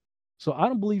money. So I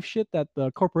don't believe shit that the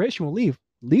corporation will leave.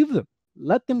 Leave them.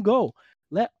 Let them go.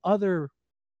 Let other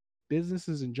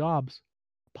businesses and jobs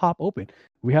pop open.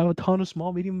 We have a ton of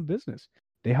small, medium business.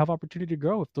 They have opportunity to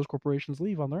grow if those corporations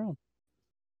leave on their own.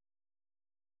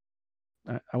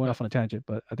 I went off on a tangent,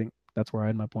 but I think that's where I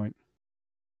had my point.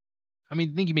 I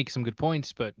mean, I think you make some good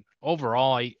points, but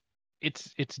overall,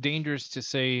 it's dangerous to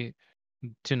say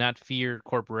to not fear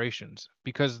corporations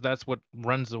because that's what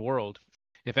runs the world.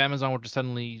 If Amazon were to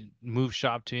suddenly move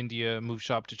shop to India, move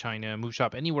shop to China, move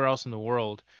shop anywhere else in the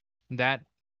world, that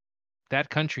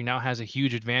country now has a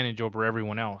huge advantage over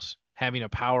everyone else, having a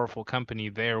powerful company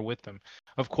there with them.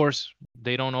 Of course,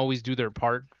 they don't always do their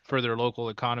part for their local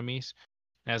economies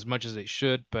as much as they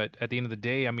should, but at the end of the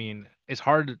day, I mean, it's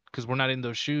hard because we're not in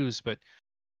those shoes, but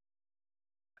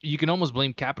you can almost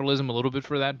blame capitalism a little bit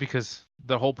for that because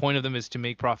the whole point of them is to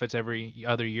make profits every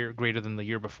other year greater than the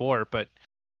year before. But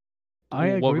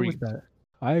I what agree were with you? that.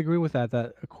 I agree with that.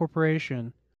 That a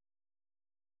corporation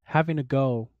having to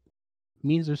go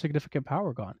means there's significant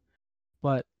power gone.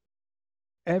 But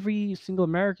every single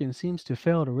American seems to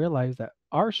fail to realize that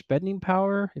our spending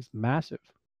power is massive.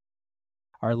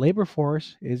 Our labor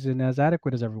force isn't as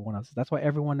adequate as everyone else. That's why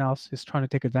everyone else is trying to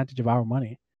take advantage of our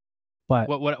money. But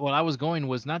What I was going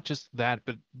was not just that,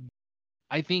 but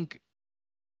I think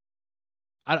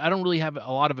I don't really have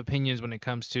a lot of opinions when it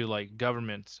comes to like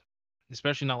governments,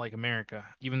 especially not like America.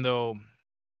 Even though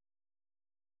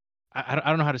I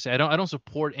don't know how to say I don't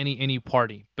support any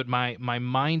party, but my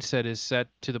mindset is set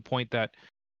to the point that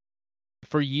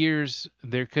for years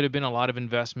there could have been a lot of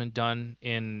investment done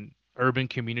in urban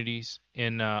communities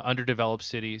in underdeveloped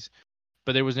cities,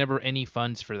 but there was never any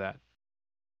funds for that.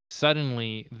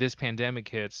 Suddenly, this pandemic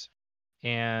hits,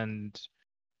 and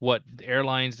what the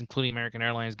airlines, including American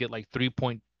Airlines, get like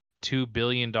 $3.2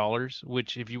 billion,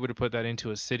 which if you were to put that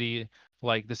into a city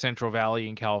like the Central Valley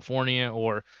in California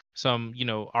or some,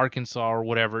 Arkansas or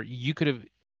whatever, you could have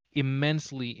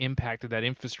immensely impacted that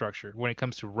infrastructure when it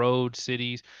comes to roads,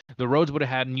 cities. The roads would have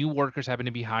had new workers having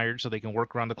to be hired so they can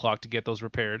work around the clock to get those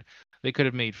repaired. They could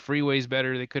have made freeways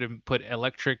better. They could have put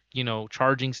electric,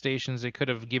 charging stations. They could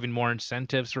have given more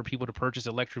incentives for people to purchase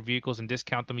electric vehicles and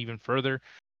discount them even further.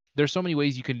 There's so many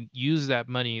ways you can use that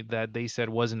money that they said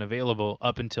wasn't available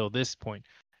up until this point.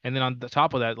 And then on the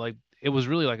top of that, like it was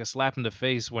really like a slap in the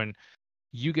face when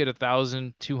you get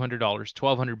 $1,200,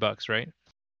 $1,200, right,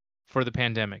 for the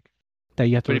pandemic. that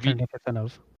you have to But if you return 10%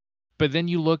 of. but then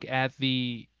you look at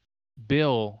the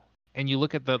bill and you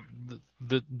look at the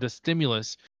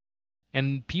stimulus,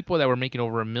 and people that were making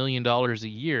over $1 million a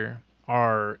year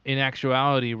are in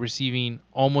actuality receiving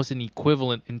almost an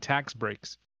equivalent in tax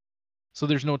breaks. So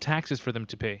there's no taxes for them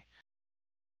to pay.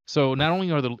 So not only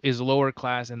is the lower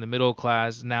class and the middle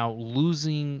class now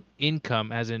losing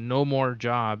income, as in no more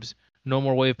jobs, no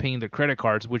more way of paying their credit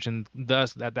cards, which and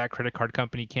thus that credit card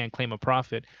company can't claim a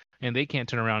profit, and they can't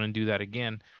turn around and do that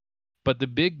again. But the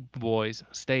big boys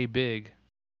stay big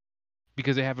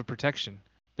because they have a protection.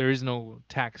 There is no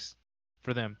tax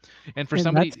for them. And for And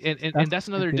somebody, that's and that's that's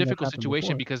the same another thing that's difficult happened situation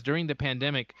before. because during the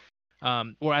pandemic,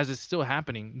 or as it's still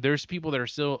happening, there's people that are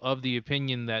still of the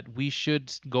opinion that we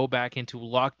should go back into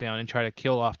lockdown and try to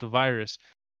kill off the virus.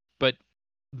 But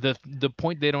the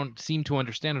point they don't seem to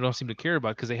understand or don't seem to care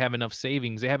about because they have enough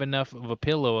savings, they have enough of a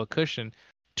pillow, a cushion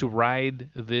to ride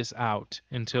this out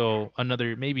until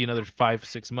maybe another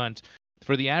 5-6 months.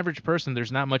 For the average person,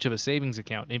 there's not much of a savings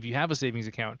account. If you have a savings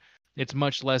account, it's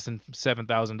much less than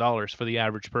 $7,000 for the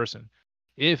average person,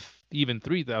 if even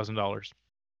 $3,000.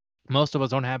 Most of us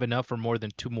don't have enough for more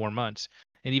than 2 more months,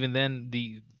 and even then,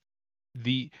 the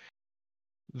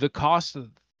the cost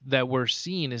that we're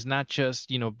seeing is not just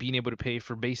being able to pay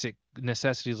for basic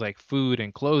necessities like food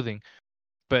and clothing,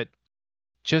 but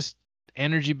just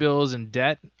energy bills and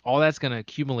debt. All that's going to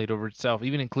accumulate over itself,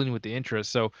 even including with the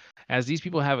interest. So as these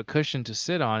people have a cushion to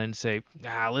sit on and say,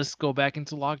 let's go back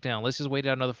into lockdown, let's just wait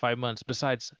out another 5 months.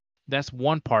 Besides, that's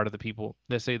one part of the people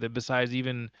that say that besides,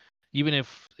 even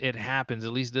if it happens,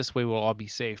 at least this way we'll all be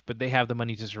safe. But they have the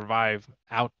money to survive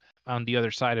out on the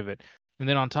other side of it. And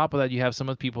then on top of that, you have some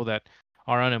of the people that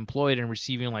are unemployed and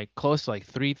receiving like close to like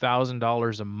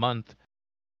 $3,000 a month,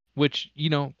 which,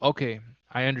 okay,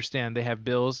 I understand they have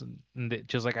bills, and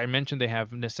just like I mentioned, they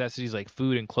have necessities like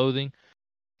food and clothing,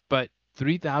 but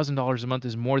 $3,000 a month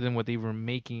is more than what they were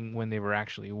making when they were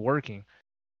actually working.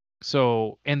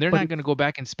 So, and they're But not going to go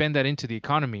back and spend that into the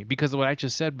economy, because of what I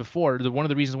just said before. One of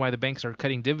the reasons why the banks are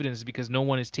cutting dividends is because no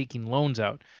one is taking loans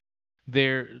out.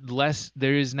 There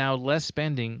is now less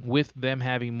spending with them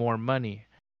having more money.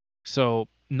 So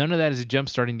none of that is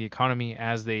jumpstarting the economy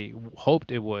as they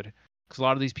hoped it would, because a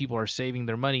lot of these people are saving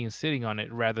their money and sitting on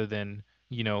it rather than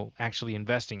actually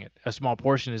investing it. A small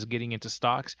portion is getting into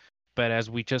stocks, but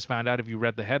as we just found out, if you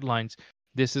read the headlines,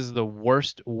 this is the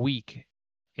worst week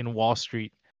in Wall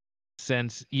Street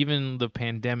since even the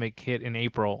pandemic hit in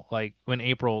April, like when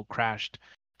April crashed.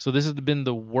 So this has been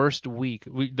the worst week.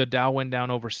 The Dow went down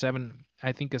over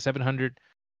I think a 700.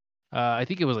 I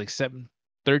think it was like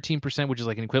 13%, which is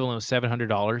like an equivalent of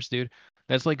 $700, dude.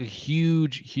 That's like a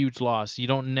huge loss. You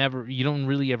don't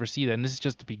really ever see that. And this is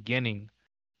just the beginning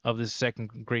of this second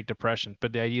Great Depression.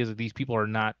 But the idea is that these people are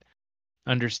not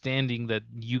understanding that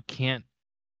you can't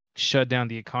shut down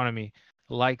the economy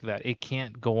like that. It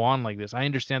can't go on like this. I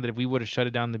understand that if we would have shut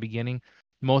it down in the beginning,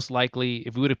 most likely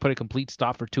if we would have put a complete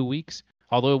stop for 2 weeks,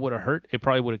 although it would have hurt, it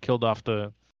probably would have killed off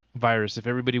the virus. If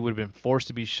everybody would have been forced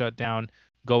to be shut down,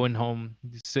 going home,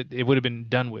 it would have been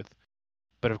done with.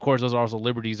 But of course, those are also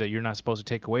liberties that you're not supposed to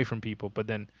take away from people. But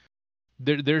then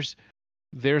there's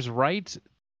rights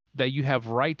that you have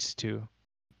rights to,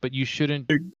 but you shouldn't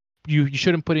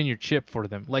put in your chip for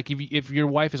them. Like if your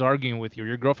wife is arguing with you, or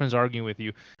your girlfriend's arguing with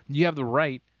you, you have the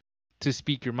right to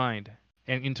speak your mind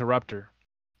and interrupt her.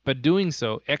 But doing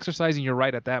so, exercising your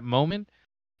right at that moment,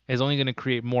 is only going to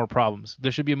create more problems.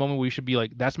 There should be a moment where you should be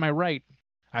like, that's my right.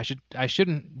 I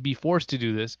shouldn't be forced to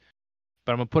do this,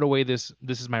 but I'm gonna put away this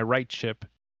is my right chip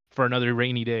for another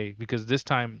rainy day, because this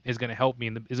time is gonna help me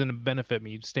and is gonna benefit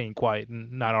me staying quiet and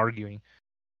not arguing.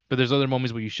 But there's other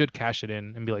moments where you should cash it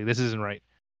in and be like, this isn't right.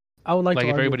 I would like Like to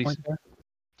if argue a everybody's. point there.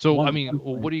 So One- I mean, one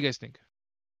point. what do you guys think?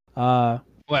 Well,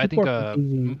 I think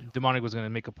confusing. Demonic was gonna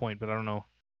make a point, but I don't know.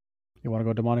 You want to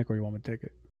go demonic, or you want me to take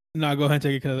it? No, go ahead and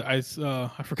take it, because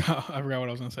I forgot what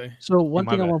I was gonna say. So one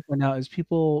my thing I bad. want to point out is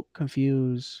people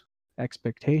confuse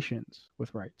expectations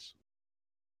with rights.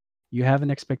 You have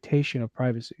an expectation of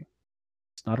privacy.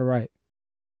 It's not a right.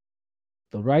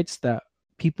 The rights that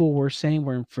people were saying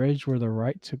were infringed were the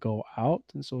right to go out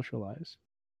and socialize.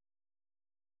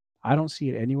 I don't see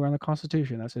it anywhere in the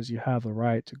Constitution that says you have the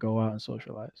right to go out and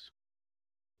socialize.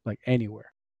 Like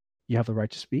anywhere. You have the right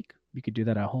to speak. You could do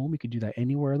that at home. You could do that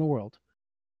anywhere in the world.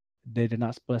 They did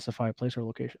not specify a place or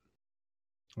location.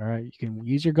 All right. You can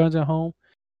use your guns at home.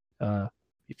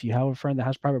 If you have a friend that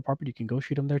has private property, you can go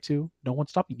shoot them there too. No one's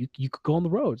stopping you. You could go on the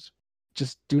roads.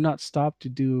 Just do not stop to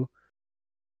do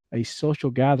a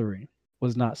social gathering.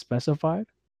 Was not specified.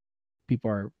 People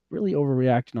are really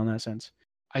overreacting on that sense.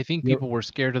 I think people were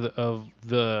scared of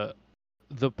the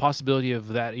possibility of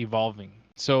that evolving.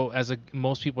 So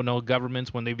most people know,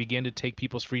 governments, when they begin to take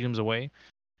people's freedoms away,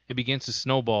 it begins to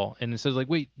snowball. And it says like,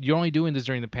 wait, you're only doing this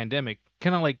during the pandemic.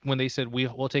 Kind of like when they said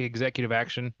we'll take executive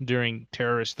action during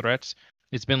terrorist threats.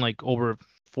 It's been like over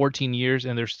 14 years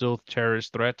and there's still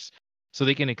terrorist threats. So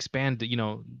they can expand,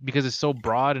 because it's so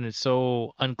broad and it's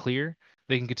so unclear.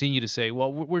 They can continue to say,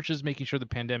 well, we're just making sure the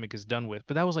pandemic is done with.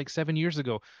 But that was like 7 years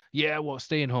ago. Yeah, well,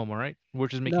 staying home, all right? We're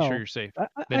just making sure No, you're safe. I,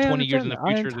 Then I 20 years in understand the that.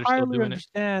 I future, they're still entirely doing it.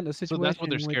 understand a So that's what situation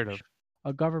they're in scared which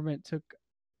of. a government took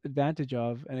advantage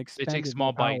of and They take expanded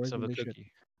small more bites powers of than a they should.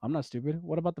 cookie. I'm not stupid.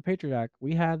 What about the Patriot Act?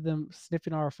 We had them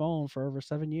sniffing our phone for over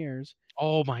 7 years,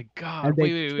 Oh my and God. they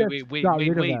Wait, just got rid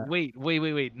of that.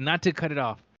 wait. Not to cut it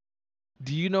off.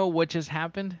 Do you know what just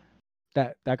happened?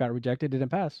 That got rejected. Didn't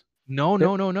pass.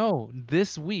 No.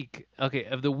 This week, okay,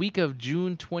 of the week of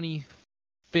June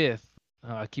 25th.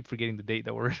 I keep forgetting the date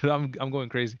that we're I'm going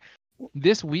crazy.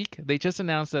 this week they just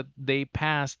announced that they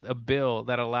passed a bill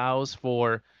that allows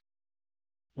for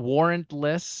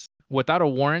warrantless, without a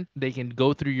warrant, they can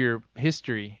go through your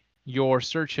history, your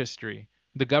search history.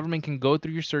 The government can go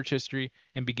through your search history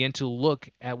and begin to look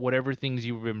at whatever things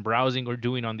you've been browsing or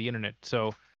doing on the internet.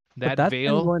 So But that that's been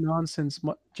veil, going on since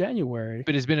January.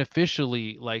 but it's been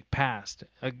officially like passed.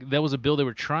 That was a bill they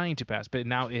were trying to pass, but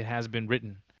now it has been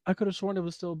written. I could have sworn it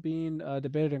was still being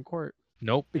debated in court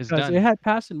Nope, it's because it done. had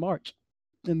passed in March,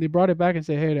 and they brought it back and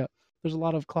said, "Hey, there's a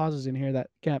lot of clauses in here that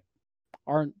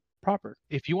aren't proper."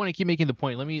 If you want to keep making the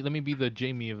point, let me be the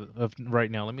Jamie of right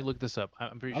now. Let me look this up.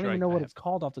 I'm pretty I don't sure even know I what have. it's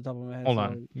called off the top of my head. Hold So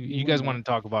on. You let me guys know. want to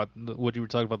talk about what you were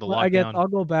talking about, the Well, lockdown? I'll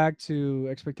go back to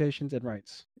expectations and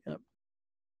rights. Yep.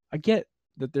 I get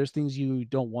that there's things you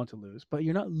don't want to lose, but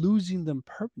you're not losing them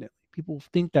permanently. People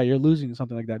think that you're losing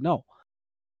something like that. No,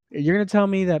 you're gonna tell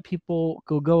me that people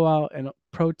go out and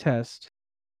protest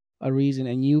a reason,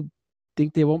 and you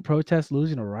think they won't protest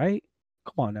losing a right?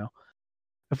 Come on now.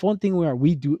 If one thing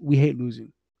we hate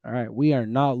losing. All right, we are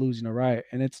not losing a right,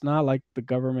 and it's not like the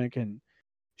government can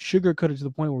sugarcoat it to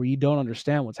the point where you don't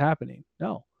understand what's happening.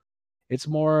 No, it's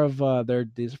more of they're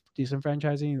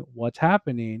disenfranchising what's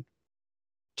happening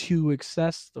to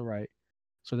access the right.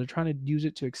 So they're trying to use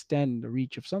it to extend the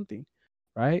reach of something,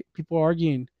 right? People are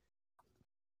arguing.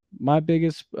 My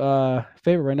biggest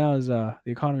favorite right now is the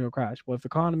economy will crash. Well, if the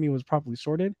economy was properly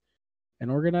sorted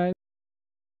and organized,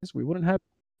 we wouldn't have.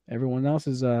 Everyone else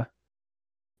is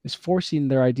forcing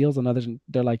their ideals on others, and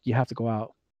they're like, you have to go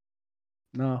out.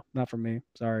 No, not for me.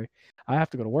 Sorry, I have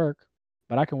to go to work,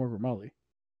 but I can work remotely.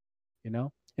 You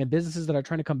know, and businesses that are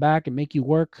trying to come back and make you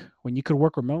work when you could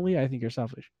work remotely, I think you're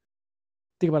selfish.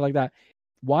 Think about it like that.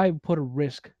 Why put a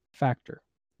risk factor?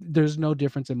 There's no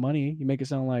difference in money. You make it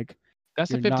sound like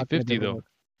That's a you're not going to be 50-50 able to though, work.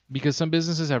 because some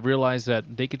businesses have realized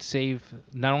that they could save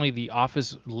not only the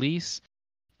office lease,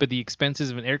 but the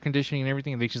expenses of an air conditioning and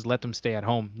everything, and they just let them stay at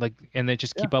home, like, and they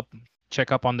just Yeah.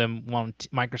 check up on them on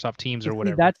Microsoft Teams or See,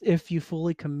 whatever. that's if you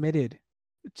fully committed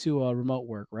to remote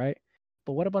work, right?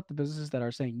 But what about the businesses that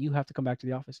are saying you have to come back to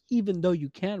the office, even though you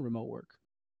can remote work?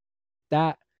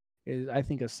 That is, I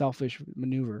think, a selfish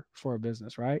maneuver for a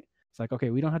business, right? It's like, okay,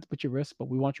 we don't have to put you at risk, but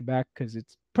we want you back because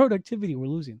it's productivity we're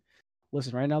losing.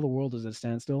 Listen, right now the world is at a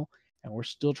standstill, and we're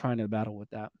still trying to battle with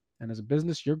that. And as a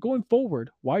business, you're going forward.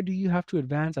 Why do you have to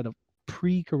advance at a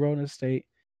pre-corona state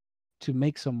to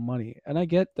make some money? And I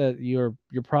get that your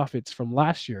profits from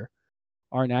last year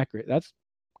aren't accurate. That's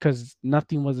because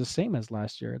nothing was the same as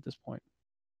last year at this point.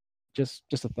 Just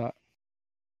a thought.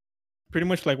 Pretty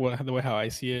much like the way how I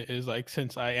see it is like,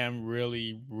 since I am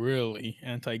really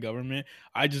anti-government,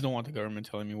 I just don't want the government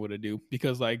telling me what to do,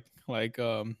 because you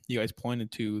guys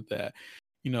pointed to that,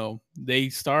 they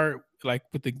start like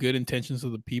with the good intentions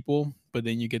of the people, but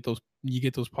then you get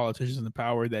those politicians in the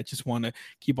power that just want to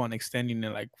keep on extending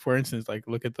it. Like, for instance, like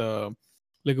look at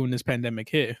when this pandemic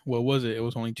hit. What was it? It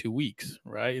was only 2 weeks,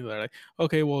 right? They're like,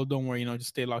 okay, well, don't worry, just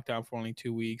stay locked down for only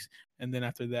 2 weeks, and then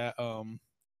after that,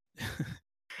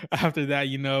 after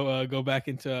that, go back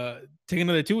into take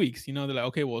another 2 weeks. They're like,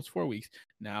 okay, well, it's 4 weeks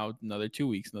now, another 2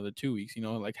 weeks, another 2 weeks.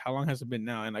 Like, how long has it been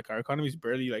now? And like, our economy is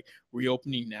barely like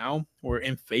reopening now. We're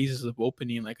in phases of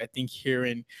opening. Like, I think here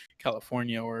in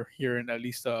California, or here in at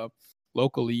least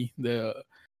locally, the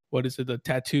what is it? The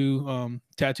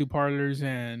tattoo parlors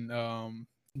and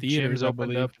theaters, Gyms I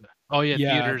opened up. believe. Oh yeah,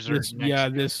 Yeah, theaters are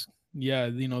next.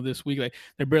 this week, like,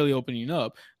 they're barely opening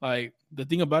up. Like, the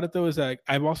thing about it though is that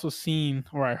I've also seen,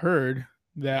 or I heard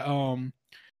that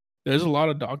there's a lot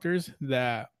of doctors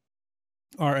that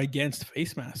are against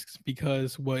face masks,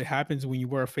 because what happens when you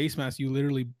wear a face mask, you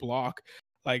literally block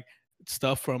like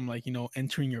stuff from, like,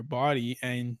 entering your body.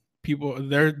 And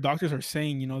their doctors are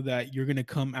saying, that you're going to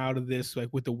come out of this like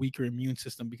with a weaker immune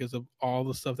system, because of all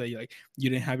the stuff that you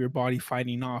didn't have your body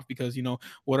fighting off. Because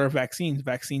what are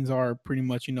vaccines are pretty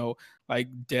much, like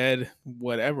dead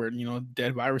whatever,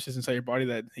 dead viruses inside your body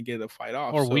that they get to fight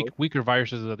off. Or So weaker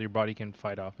viruses that your body can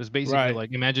fight off. It's basically right,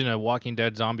 like, imagine a Walking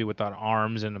Dead zombie without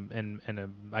arms and a,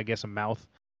 I guess, a mouth.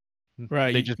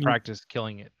 right, They just practice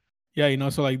killing it. yeah,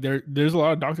 so like there's a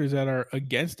lot of doctors that are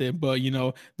against it, but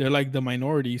they're like the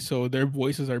minority, so their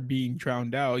voices are being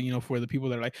drowned out, for the people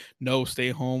that are like, no, stay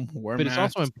home, wear But it's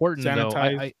also masks, important though.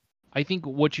 sanitize. I think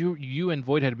what you and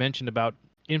Void had mentioned about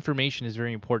information is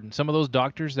very important. Some of those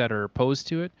doctors that are opposed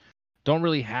to it don't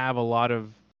really have a lot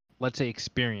of, let's say,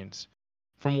 experience.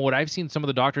 From what I've seen, some of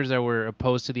the doctors that were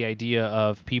opposed to the idea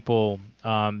of people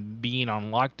being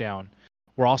on lockdown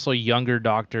were also younger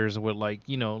doctors with, like,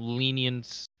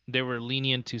 lenience. They were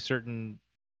lenient to certain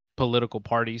political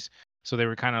parties, so they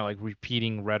were kind of like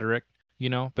repeating rhetoric.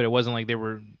 but it wasn't like they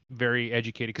were very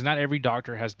educated, because not every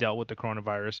doctor has dealt with the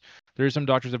coronavirus. There are some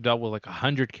doctors that have dealt with like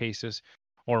 100 cases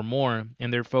or more,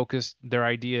 and their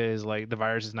idea is like the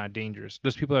virus is not dangerous.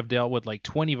 Those people have dealt with like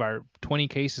 20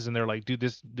 cases, and they're like, dude,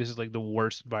 this is like the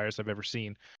worst virus I've ever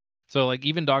seen. So like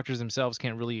even doctors themselves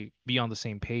can't really be on the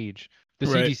same page. The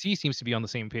Right. CDC seems to be on the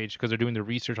same page because they're doing the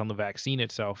research on the vaccine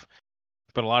itself.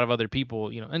 But a lot of other people,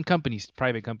 and companies,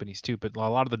 private companies too, but a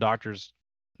lot of the doctors,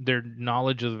 their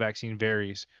knowledge of the vaccine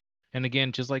varies. And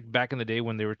again, just like back in the day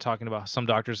when they were talking about, some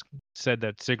doctors said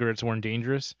that cigarettes weren't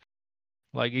dangerous.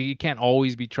 Like you can't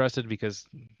always be trusted, because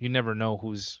you never know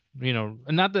who's,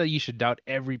 not that you should doubt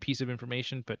every piece of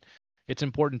information, but it's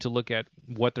important to look at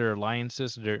what their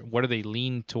alliances, what do they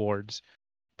lean towards.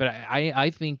 But I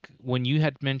think when you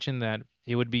had mentioned that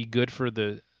it would be good for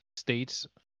the states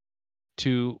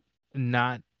to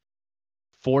not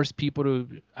force people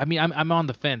to, I mean, I'm on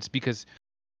the fence, because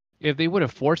if they would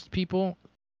have forced people,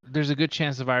 there's a good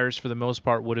chance the virus for the most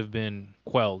part would have been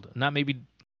quelled. Not maybe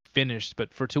finished,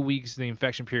 but for 2 weeks the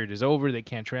infection period is over, they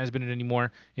can't transmit it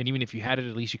anymore, and even if you had it,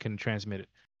 at least you can transmit it.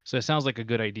 So it sounds like a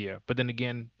good idea. But then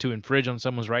again, to infringe on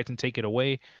someone's rights and take it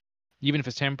away, even if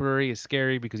it's temporary, is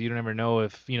scary, because you don't ever know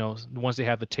if, once they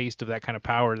have the taste of that kind of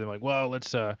power, they're like, well,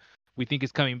 let's we think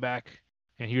it's coming back,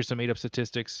 and here's some made up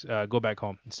statistics, go back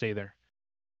home and stay there.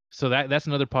 So that's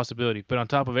another possibility. But on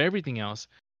top of everything else,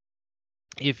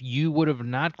 if you would have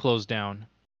not closed down,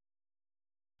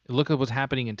 look at what's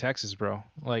happening in Texas, bro.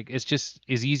 Like, it's just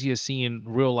as easy as seeing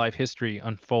real life history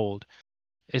unfold.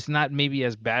 It's not maybe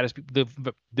as bad as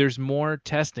people. There's more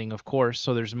testing, of course,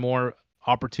 so there's more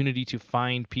opportunity to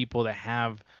find people that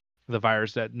have the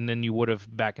virus than you would have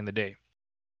back in the day.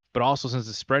 But also, since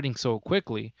it's spreading so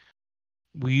quickly,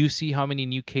 will you see how many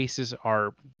new cases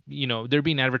are, they're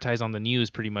being advertised on the news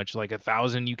pretty much like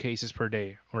 1,000 new cases per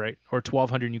day, right? Or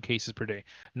 1,200 new cases per day.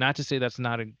 Not to say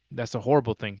that's a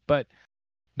horrible thing, but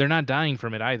they're not dying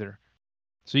from it either.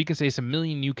 So you can say it's 1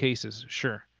 million new cases,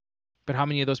 sure. But how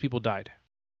many of those people died?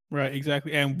 Right,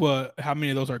 exactly. And how many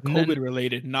of those are None. COVID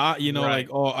related? Not, like, Right.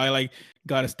 oh, I like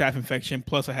got a staph infection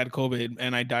plus I had COVID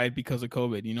and I died because of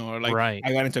COVID, or like Right.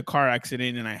 I got into a car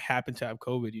accident and I happened to have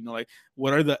COVID, like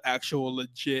what are the actual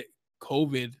legit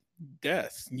COVID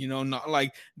deaths? Not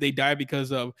like they died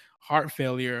because of heart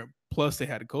failure plus they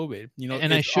had COVID.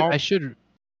 And it's all I should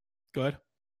go ahead.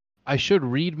 I should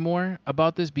read more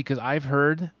about this, because I've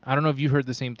heard, I don't know if you heard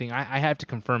the same thing. I have to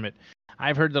confirm it.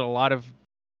 I've heard that a lot of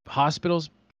hospitals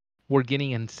were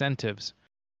getting incentives.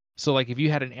 So like if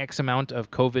you had an X amount of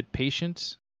COVID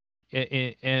patients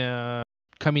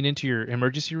coming into your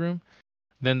emergency room,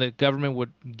 then the government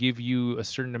would give you a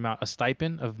certain amount, a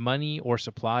stipend of money or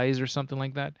supplies or something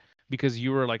like that, because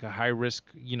you were like a high risk,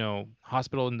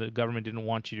 hospital, and the government didn't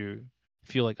want you to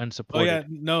feel like Oh unsupported. yeah,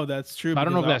 no, that's true. I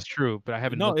don't know if Because that's true, but I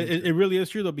haven't no, looked into it really is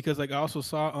true though, because like I also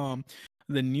saw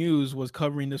the news was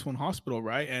covering this one hospital,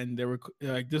 right? And they were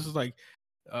like, this is like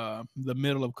the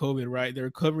middle of COVID, right? They were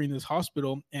covering this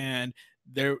hospital and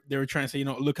they were trying to say,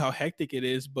 look how hectic it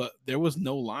is, but there was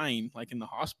no line like in the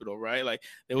hospital, right? Like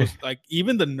there was like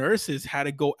even the nurses had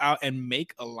to go out and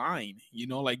make a line,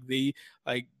 like they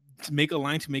like to make a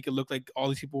line to make it look like all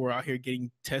these people were out here getting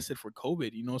tested for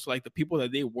COVID, so like the people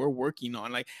that they were working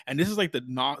on, like, and this is like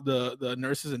the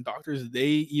nurses and doctors, they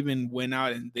even went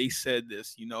out and they said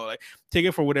this, like take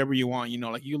it for whatever you want,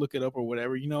 like you look it up or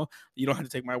whatever, you don't have to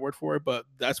take my word for it, but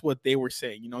that's what they were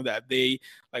saying, that they,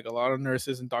 like a lot of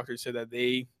nurses and doctors said that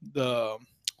they,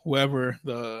 whoever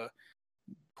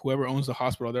owns the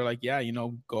hospital, they're like, yeah,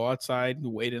 go outside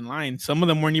and wait in line. Some of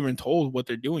them weren't even told what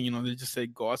they're doing. They just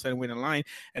said, go outside and wait in line.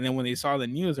 And then when they saw the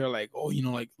news, they're like, oh,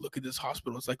 like, look at this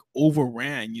hospital. It's like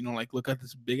overran, like, look at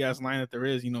this big ass line that there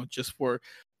is, just for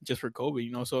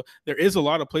COVID, so there is a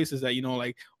lot of places that,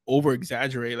 like over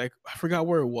exaggerate. Like, I forgot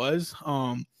where it was.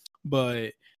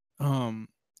 But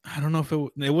I don't know if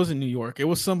it wasn't New York. It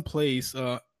was some place.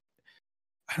 I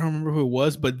don't remember who it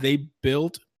was, but they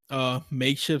built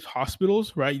makeshift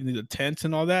hospitals, right? The tents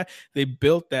and all that. They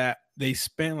built that. They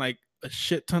spent like a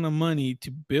shit ton of money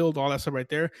to build all that stuff right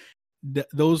there.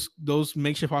 Those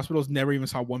makeshift hospitals never even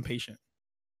saw one patient.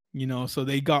 So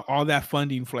they got all that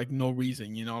funding for like no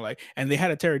reason, like, and they had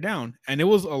to tear it down, and it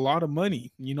was a lot of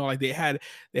money, like they had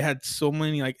so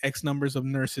many like X numbers of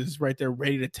nurses right there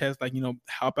ready to test, like,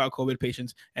 help out COVID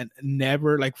patients, and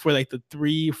never, like, for like the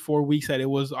 3-4 weeks that it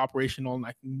was operational,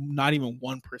 like not even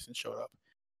one person showed up,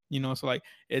 so like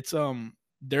it's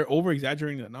they're over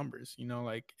exaggerating the numbers,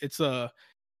 like it's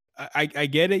I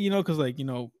get it, because like,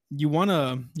 you want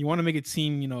to make it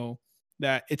seem,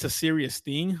 that it's a serious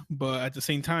thing, but at the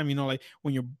same time, like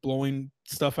when you're blowing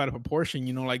stuff out of proportion,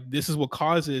 like this is what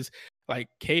causes like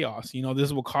chaos. This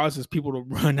is what causes people to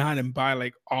run out and buy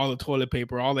like all the toilet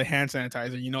paper, all the hand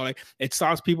sanitizer. Like it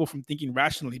stops people from thinking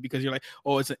rationally, because you're like,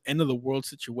 oh, it's an end of the world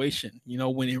situation,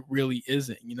 when it really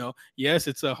isn't. Yes,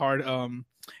 it's a hard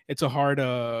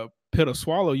pill to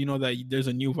swallow, that there's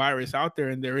a new virus out there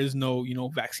and there is no,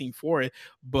 vaccine for it.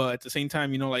 But at the same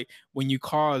time, like when you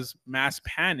cause mass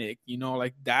panic,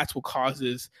 like that's what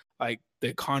causes like the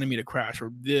economy to crash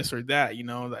or this or that.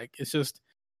 Like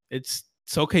it's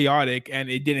so chaotic, and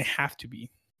it didn't have to be.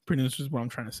 Pretty much is what I'm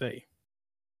trying to say.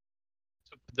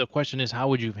 So the question is, how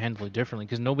would you handle it differently?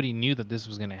 Because nobody knew that this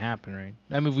was going to happen, right?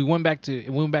 I mean, if we went back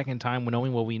in time,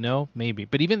 knowing what we know, maybe.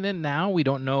 But even then, now we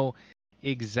don't know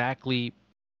exactly.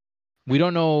 We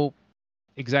don't know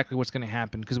exactly what's going to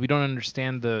happen, because we don't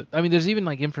understand there's even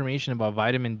like information about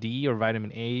vitamin D or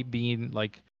vitamin A being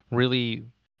like really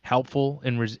helpful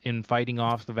in fighting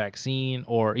off the vaccine,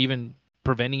 or even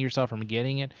preventing yourself from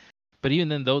getting it. But even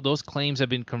then, those claims have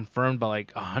been confirmed by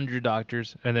like 100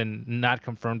 doctors, and then not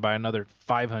confirmed by another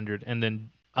 500, and then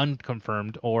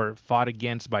unconfirmed or fought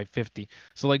against by 50.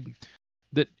 So like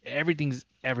that, everything's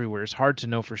everywhere. It's hard to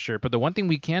know for sure. But the one thing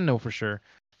we can know for sure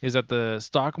is that the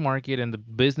stock market and the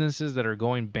businesses that are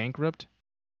going bankrupt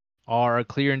are a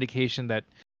clear indication that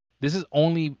this is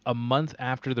only a month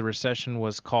after the recession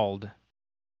was called.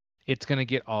 It's going to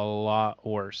get a lot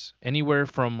worse. Anywhere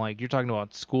from, like, you're talking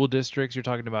about school districts, you're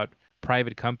talking about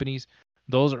private companies,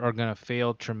 those are going to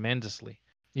fail tremendously.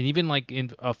 And even like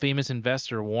in a famous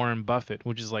investor, Warren Buffett,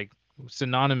 which is like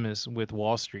synonymous with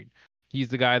Wall Street. He's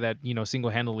the guy that,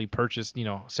 single-handedly purchased,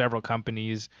 several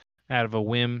companies out of a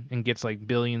whim and gets like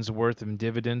billions worth of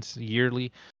dividends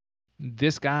yearly.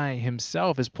 This guy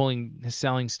himself is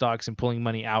selling stocks and pulling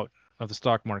money out of the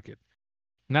stock market.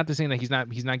 Not to say that he's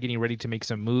not getting ready to make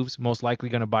some moves. Most likely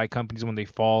going to buy companies when they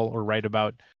fall, or right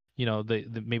about,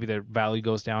 the maybe their value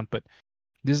goes down. But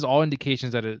this is all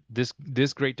indications that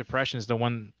this Great Depression is the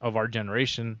one of our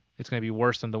generation. It's going to be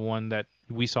worse than the one that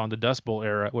we saw in the Dust Bowl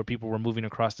era, where people were moving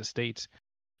across the states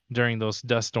during those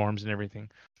dust storms and everything.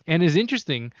 And it's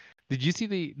interesting. Did you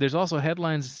see there's also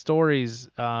headlines, stories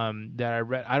that I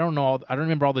read. I don't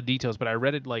remember all the details, but I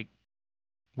read it like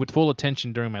with full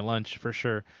attention during my lunch for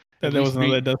sure. That there was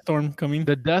another dust storm coming.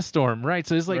 The dust storm, right?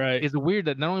 So it's like, right. It's weird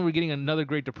that not only we're getting another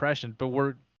Great Depression, but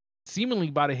we're seemingly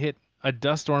about to hit a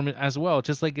dust storm as well,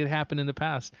 just like it happened in the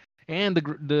past. And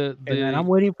Hey, man, I'm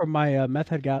waiting for my meth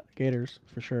head gators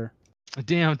for sure.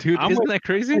 Damn, dude, isn't that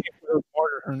crazy?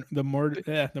 The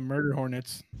murder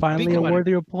hornets. Finally a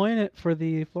worthy opponent for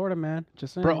the Florida man.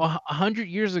 Just saying. Bro, 100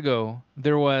 years ago,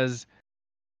 there was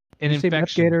an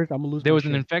infection. Gators, I'm gonna lose there was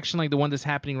an infection like the one that's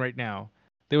happening right now.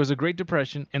 There was a Great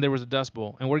Depression, and there was a Dust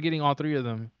Bowl, and we're getting all three of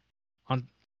them on.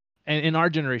 And in our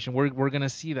generation, we're gonna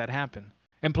see that happen.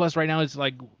 And plus, right now, it's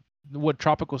like what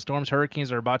tropical storms, hurricanes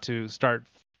are about to start,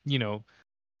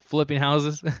 flipping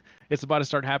houses. It's about to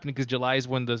start happening, because July is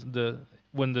when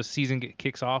the season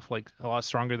kicks off, like a lot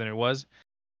stronger than it was.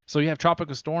 So you have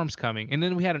tropical storms coming, and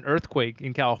then we had an earthquake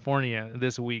in California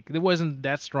this week. It wasn't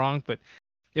that strong, but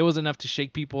it was enough to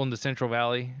shake people in the Central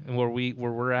Valley and where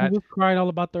we're at. Who was crying all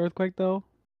about the earthquake though?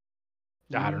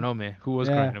 I don't know, man. Who was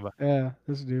crying about it? Yeah,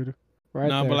 this dude. Right.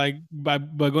 No, there.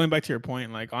 but going back to your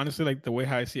point, like honestly, like the way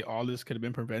how I see all this could have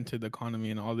been prevented, the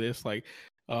economy and all this, like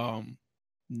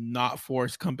not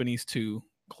force companies to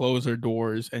close their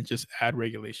doors and just add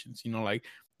regulations, like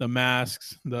the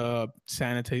masks, the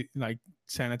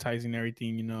sanitizing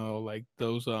everything, like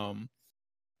those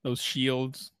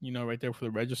shields, right there for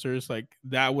the registers, like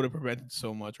that would have prevented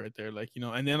so much right there, like,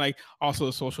 and then like also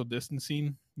the social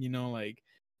distancing, like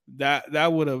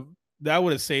that would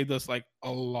have saved us like a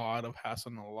lot of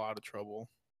hassle and a lot of trouble.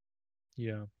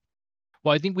 Yeah.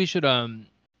 Well, I think we should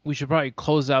probably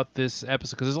close out this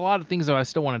episode, because there's a lot of things that I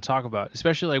still want to talk about,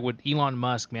 especially like with Elon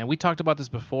Musk, man. We talked about this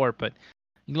before, but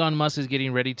Elon Musk is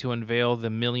getting ready to unveil the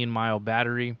 1,000,000-mile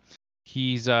battery.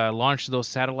 He's launched those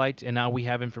satellites, and now we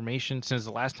have information since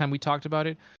the last time we talked about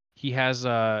it. He has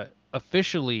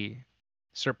officially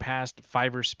surpassed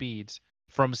fiber speeds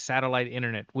from satellite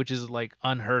internet, which is like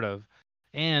unheard of,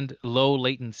 and low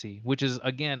latency, which is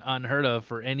again unheard of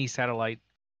for any satellite.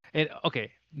 And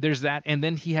okay, there's that, and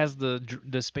then he has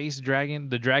the Space Dragon,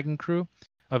 the Dragon crew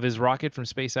of his rocket from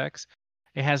SpaceX.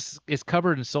 It's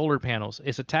covered in solar panels.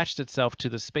 It's attached itself to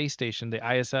the space station, the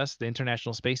ISS, the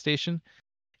International Space Station,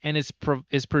 and it's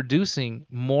producing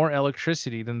more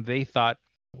electricity than they thought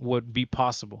would be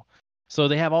possible. So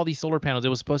they have all these solar panels. It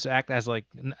was supposed to act as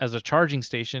a charging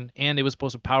station, and it was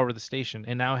supposed to power the station,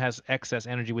 and now it has excess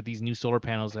energy with these new solar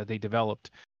panels that they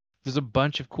developed. There's a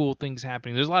bunch of cool things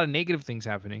happening. There's a lot of negative things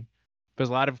happening, There's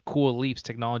a lot of cool leaps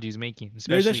technology is making,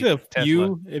 There's especially actually a Tesla.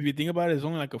 few. If you think about it, there's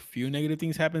only like a few negative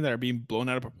things happen that are being blown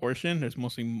out of proportion. There's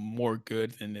mostly more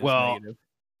good than is Well, negative.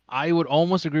 I would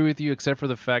almost agree with you, except for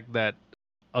the fact that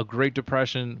a Great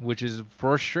Depression, which is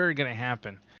for sure going to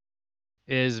happen,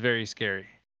 is very scary.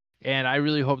 And I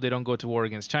really hope they don't go to war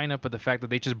against China. But the fact that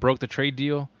they just broke the trade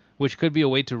deal, which could be a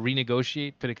way to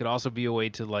renegotiate, but it could also be a way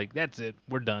to like, that's it,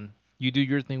 we're done. You do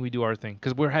your thing, we do our thing.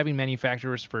 Because we're having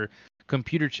manufacturers for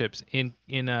computer chips in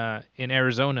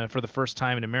Arizona for the first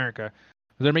time in America.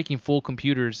 They're making full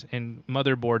computers and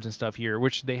motherboards and stuff here,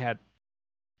 which they had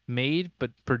made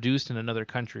but produced in another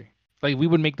country. Like we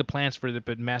would make the plants for it,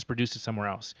 but mass produce it somewhere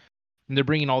else. And they're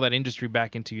bringing all that industry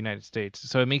back into the United States.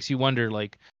 So it makes you wonder,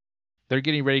 like, they're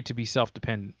getting ready to be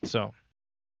self-dependent. So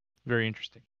very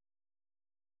interesting.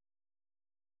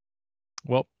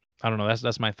 Well, I don't know.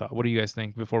 That's my thought. What do you guys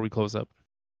think before we close up?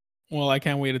 Well, I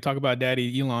can't wait to talk about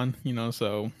Daddy Elon.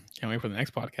 So can't wait for the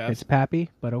next podcast. It's Pappy,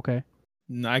 but okay.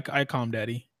 No, I call him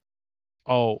Daddy.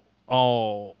 Oh.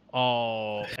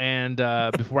 And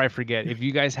before I forget, if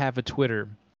you guys have a Twitter,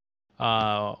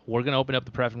 we're gonna open up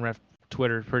the Pref and Ref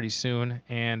Twitter pretty soon,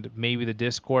 and maybe the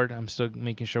Discord. I'm still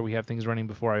making sure we have things running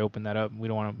before I open that up. We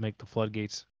don't want to make the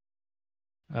floodgates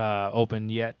open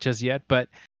just yet. But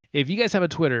if you guys have a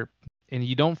Twitter and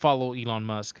you don't follow Elon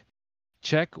Musk,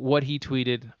 check what he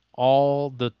tweeted all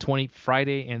the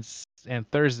Friday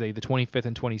and Thursday, the 25th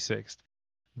and 26th.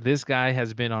 This guy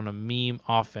has been on a meme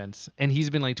offense, and he's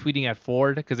been like tweeting at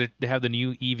Ford because they have the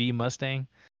new EV Mustang.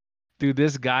 Dude,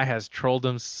 this guy has trolled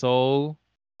him so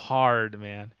hard,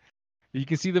 man. You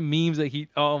can see the memes that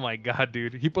oh my god,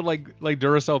 dude. He put like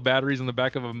Duracell batteries in the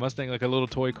back of a Mustang, like a little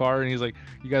toy car, and he's like,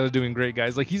 "You guys are doing great,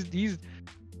 guys." Like he's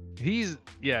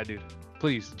yeah, dude.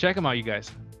 Please check him out, you guys.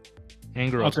 And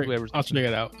girls, whoever's I'll check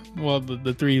it out. Well,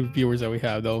 the 3 viewers that we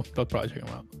have, they'll probably check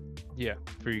him out. Yeah,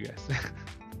 for you guys.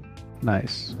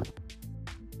 Nice.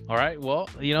 All right. Well,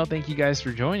 thank you guys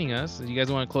for joining us. You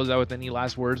guys want to close out with any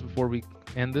last words before we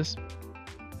end this?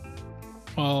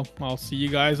 Well, I'll see you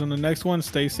guys on the next one.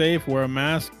 Stay safe, wear a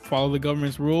mask, follow the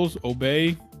government's rules,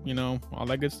 obey, all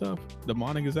that good stuff.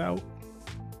 Demonic is out.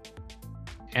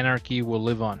 Anarchy will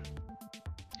live on.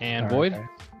 And All Boyd? right,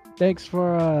 thanks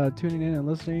for tuning in and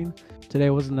listening. Today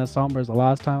wasn't as somber as the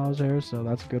last time I was here, so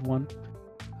that's a good one.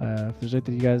 If there's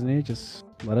anything you guys need, just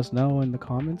let us know in the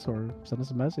comments or send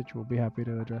us a message. We'll be happy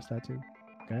to address that too.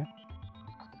 Okay?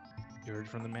 You heard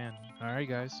from the man. All right,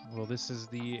 guys. Well, this is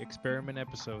the experiment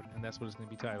episode, and that's what it's going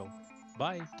to be titled.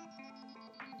 Bye.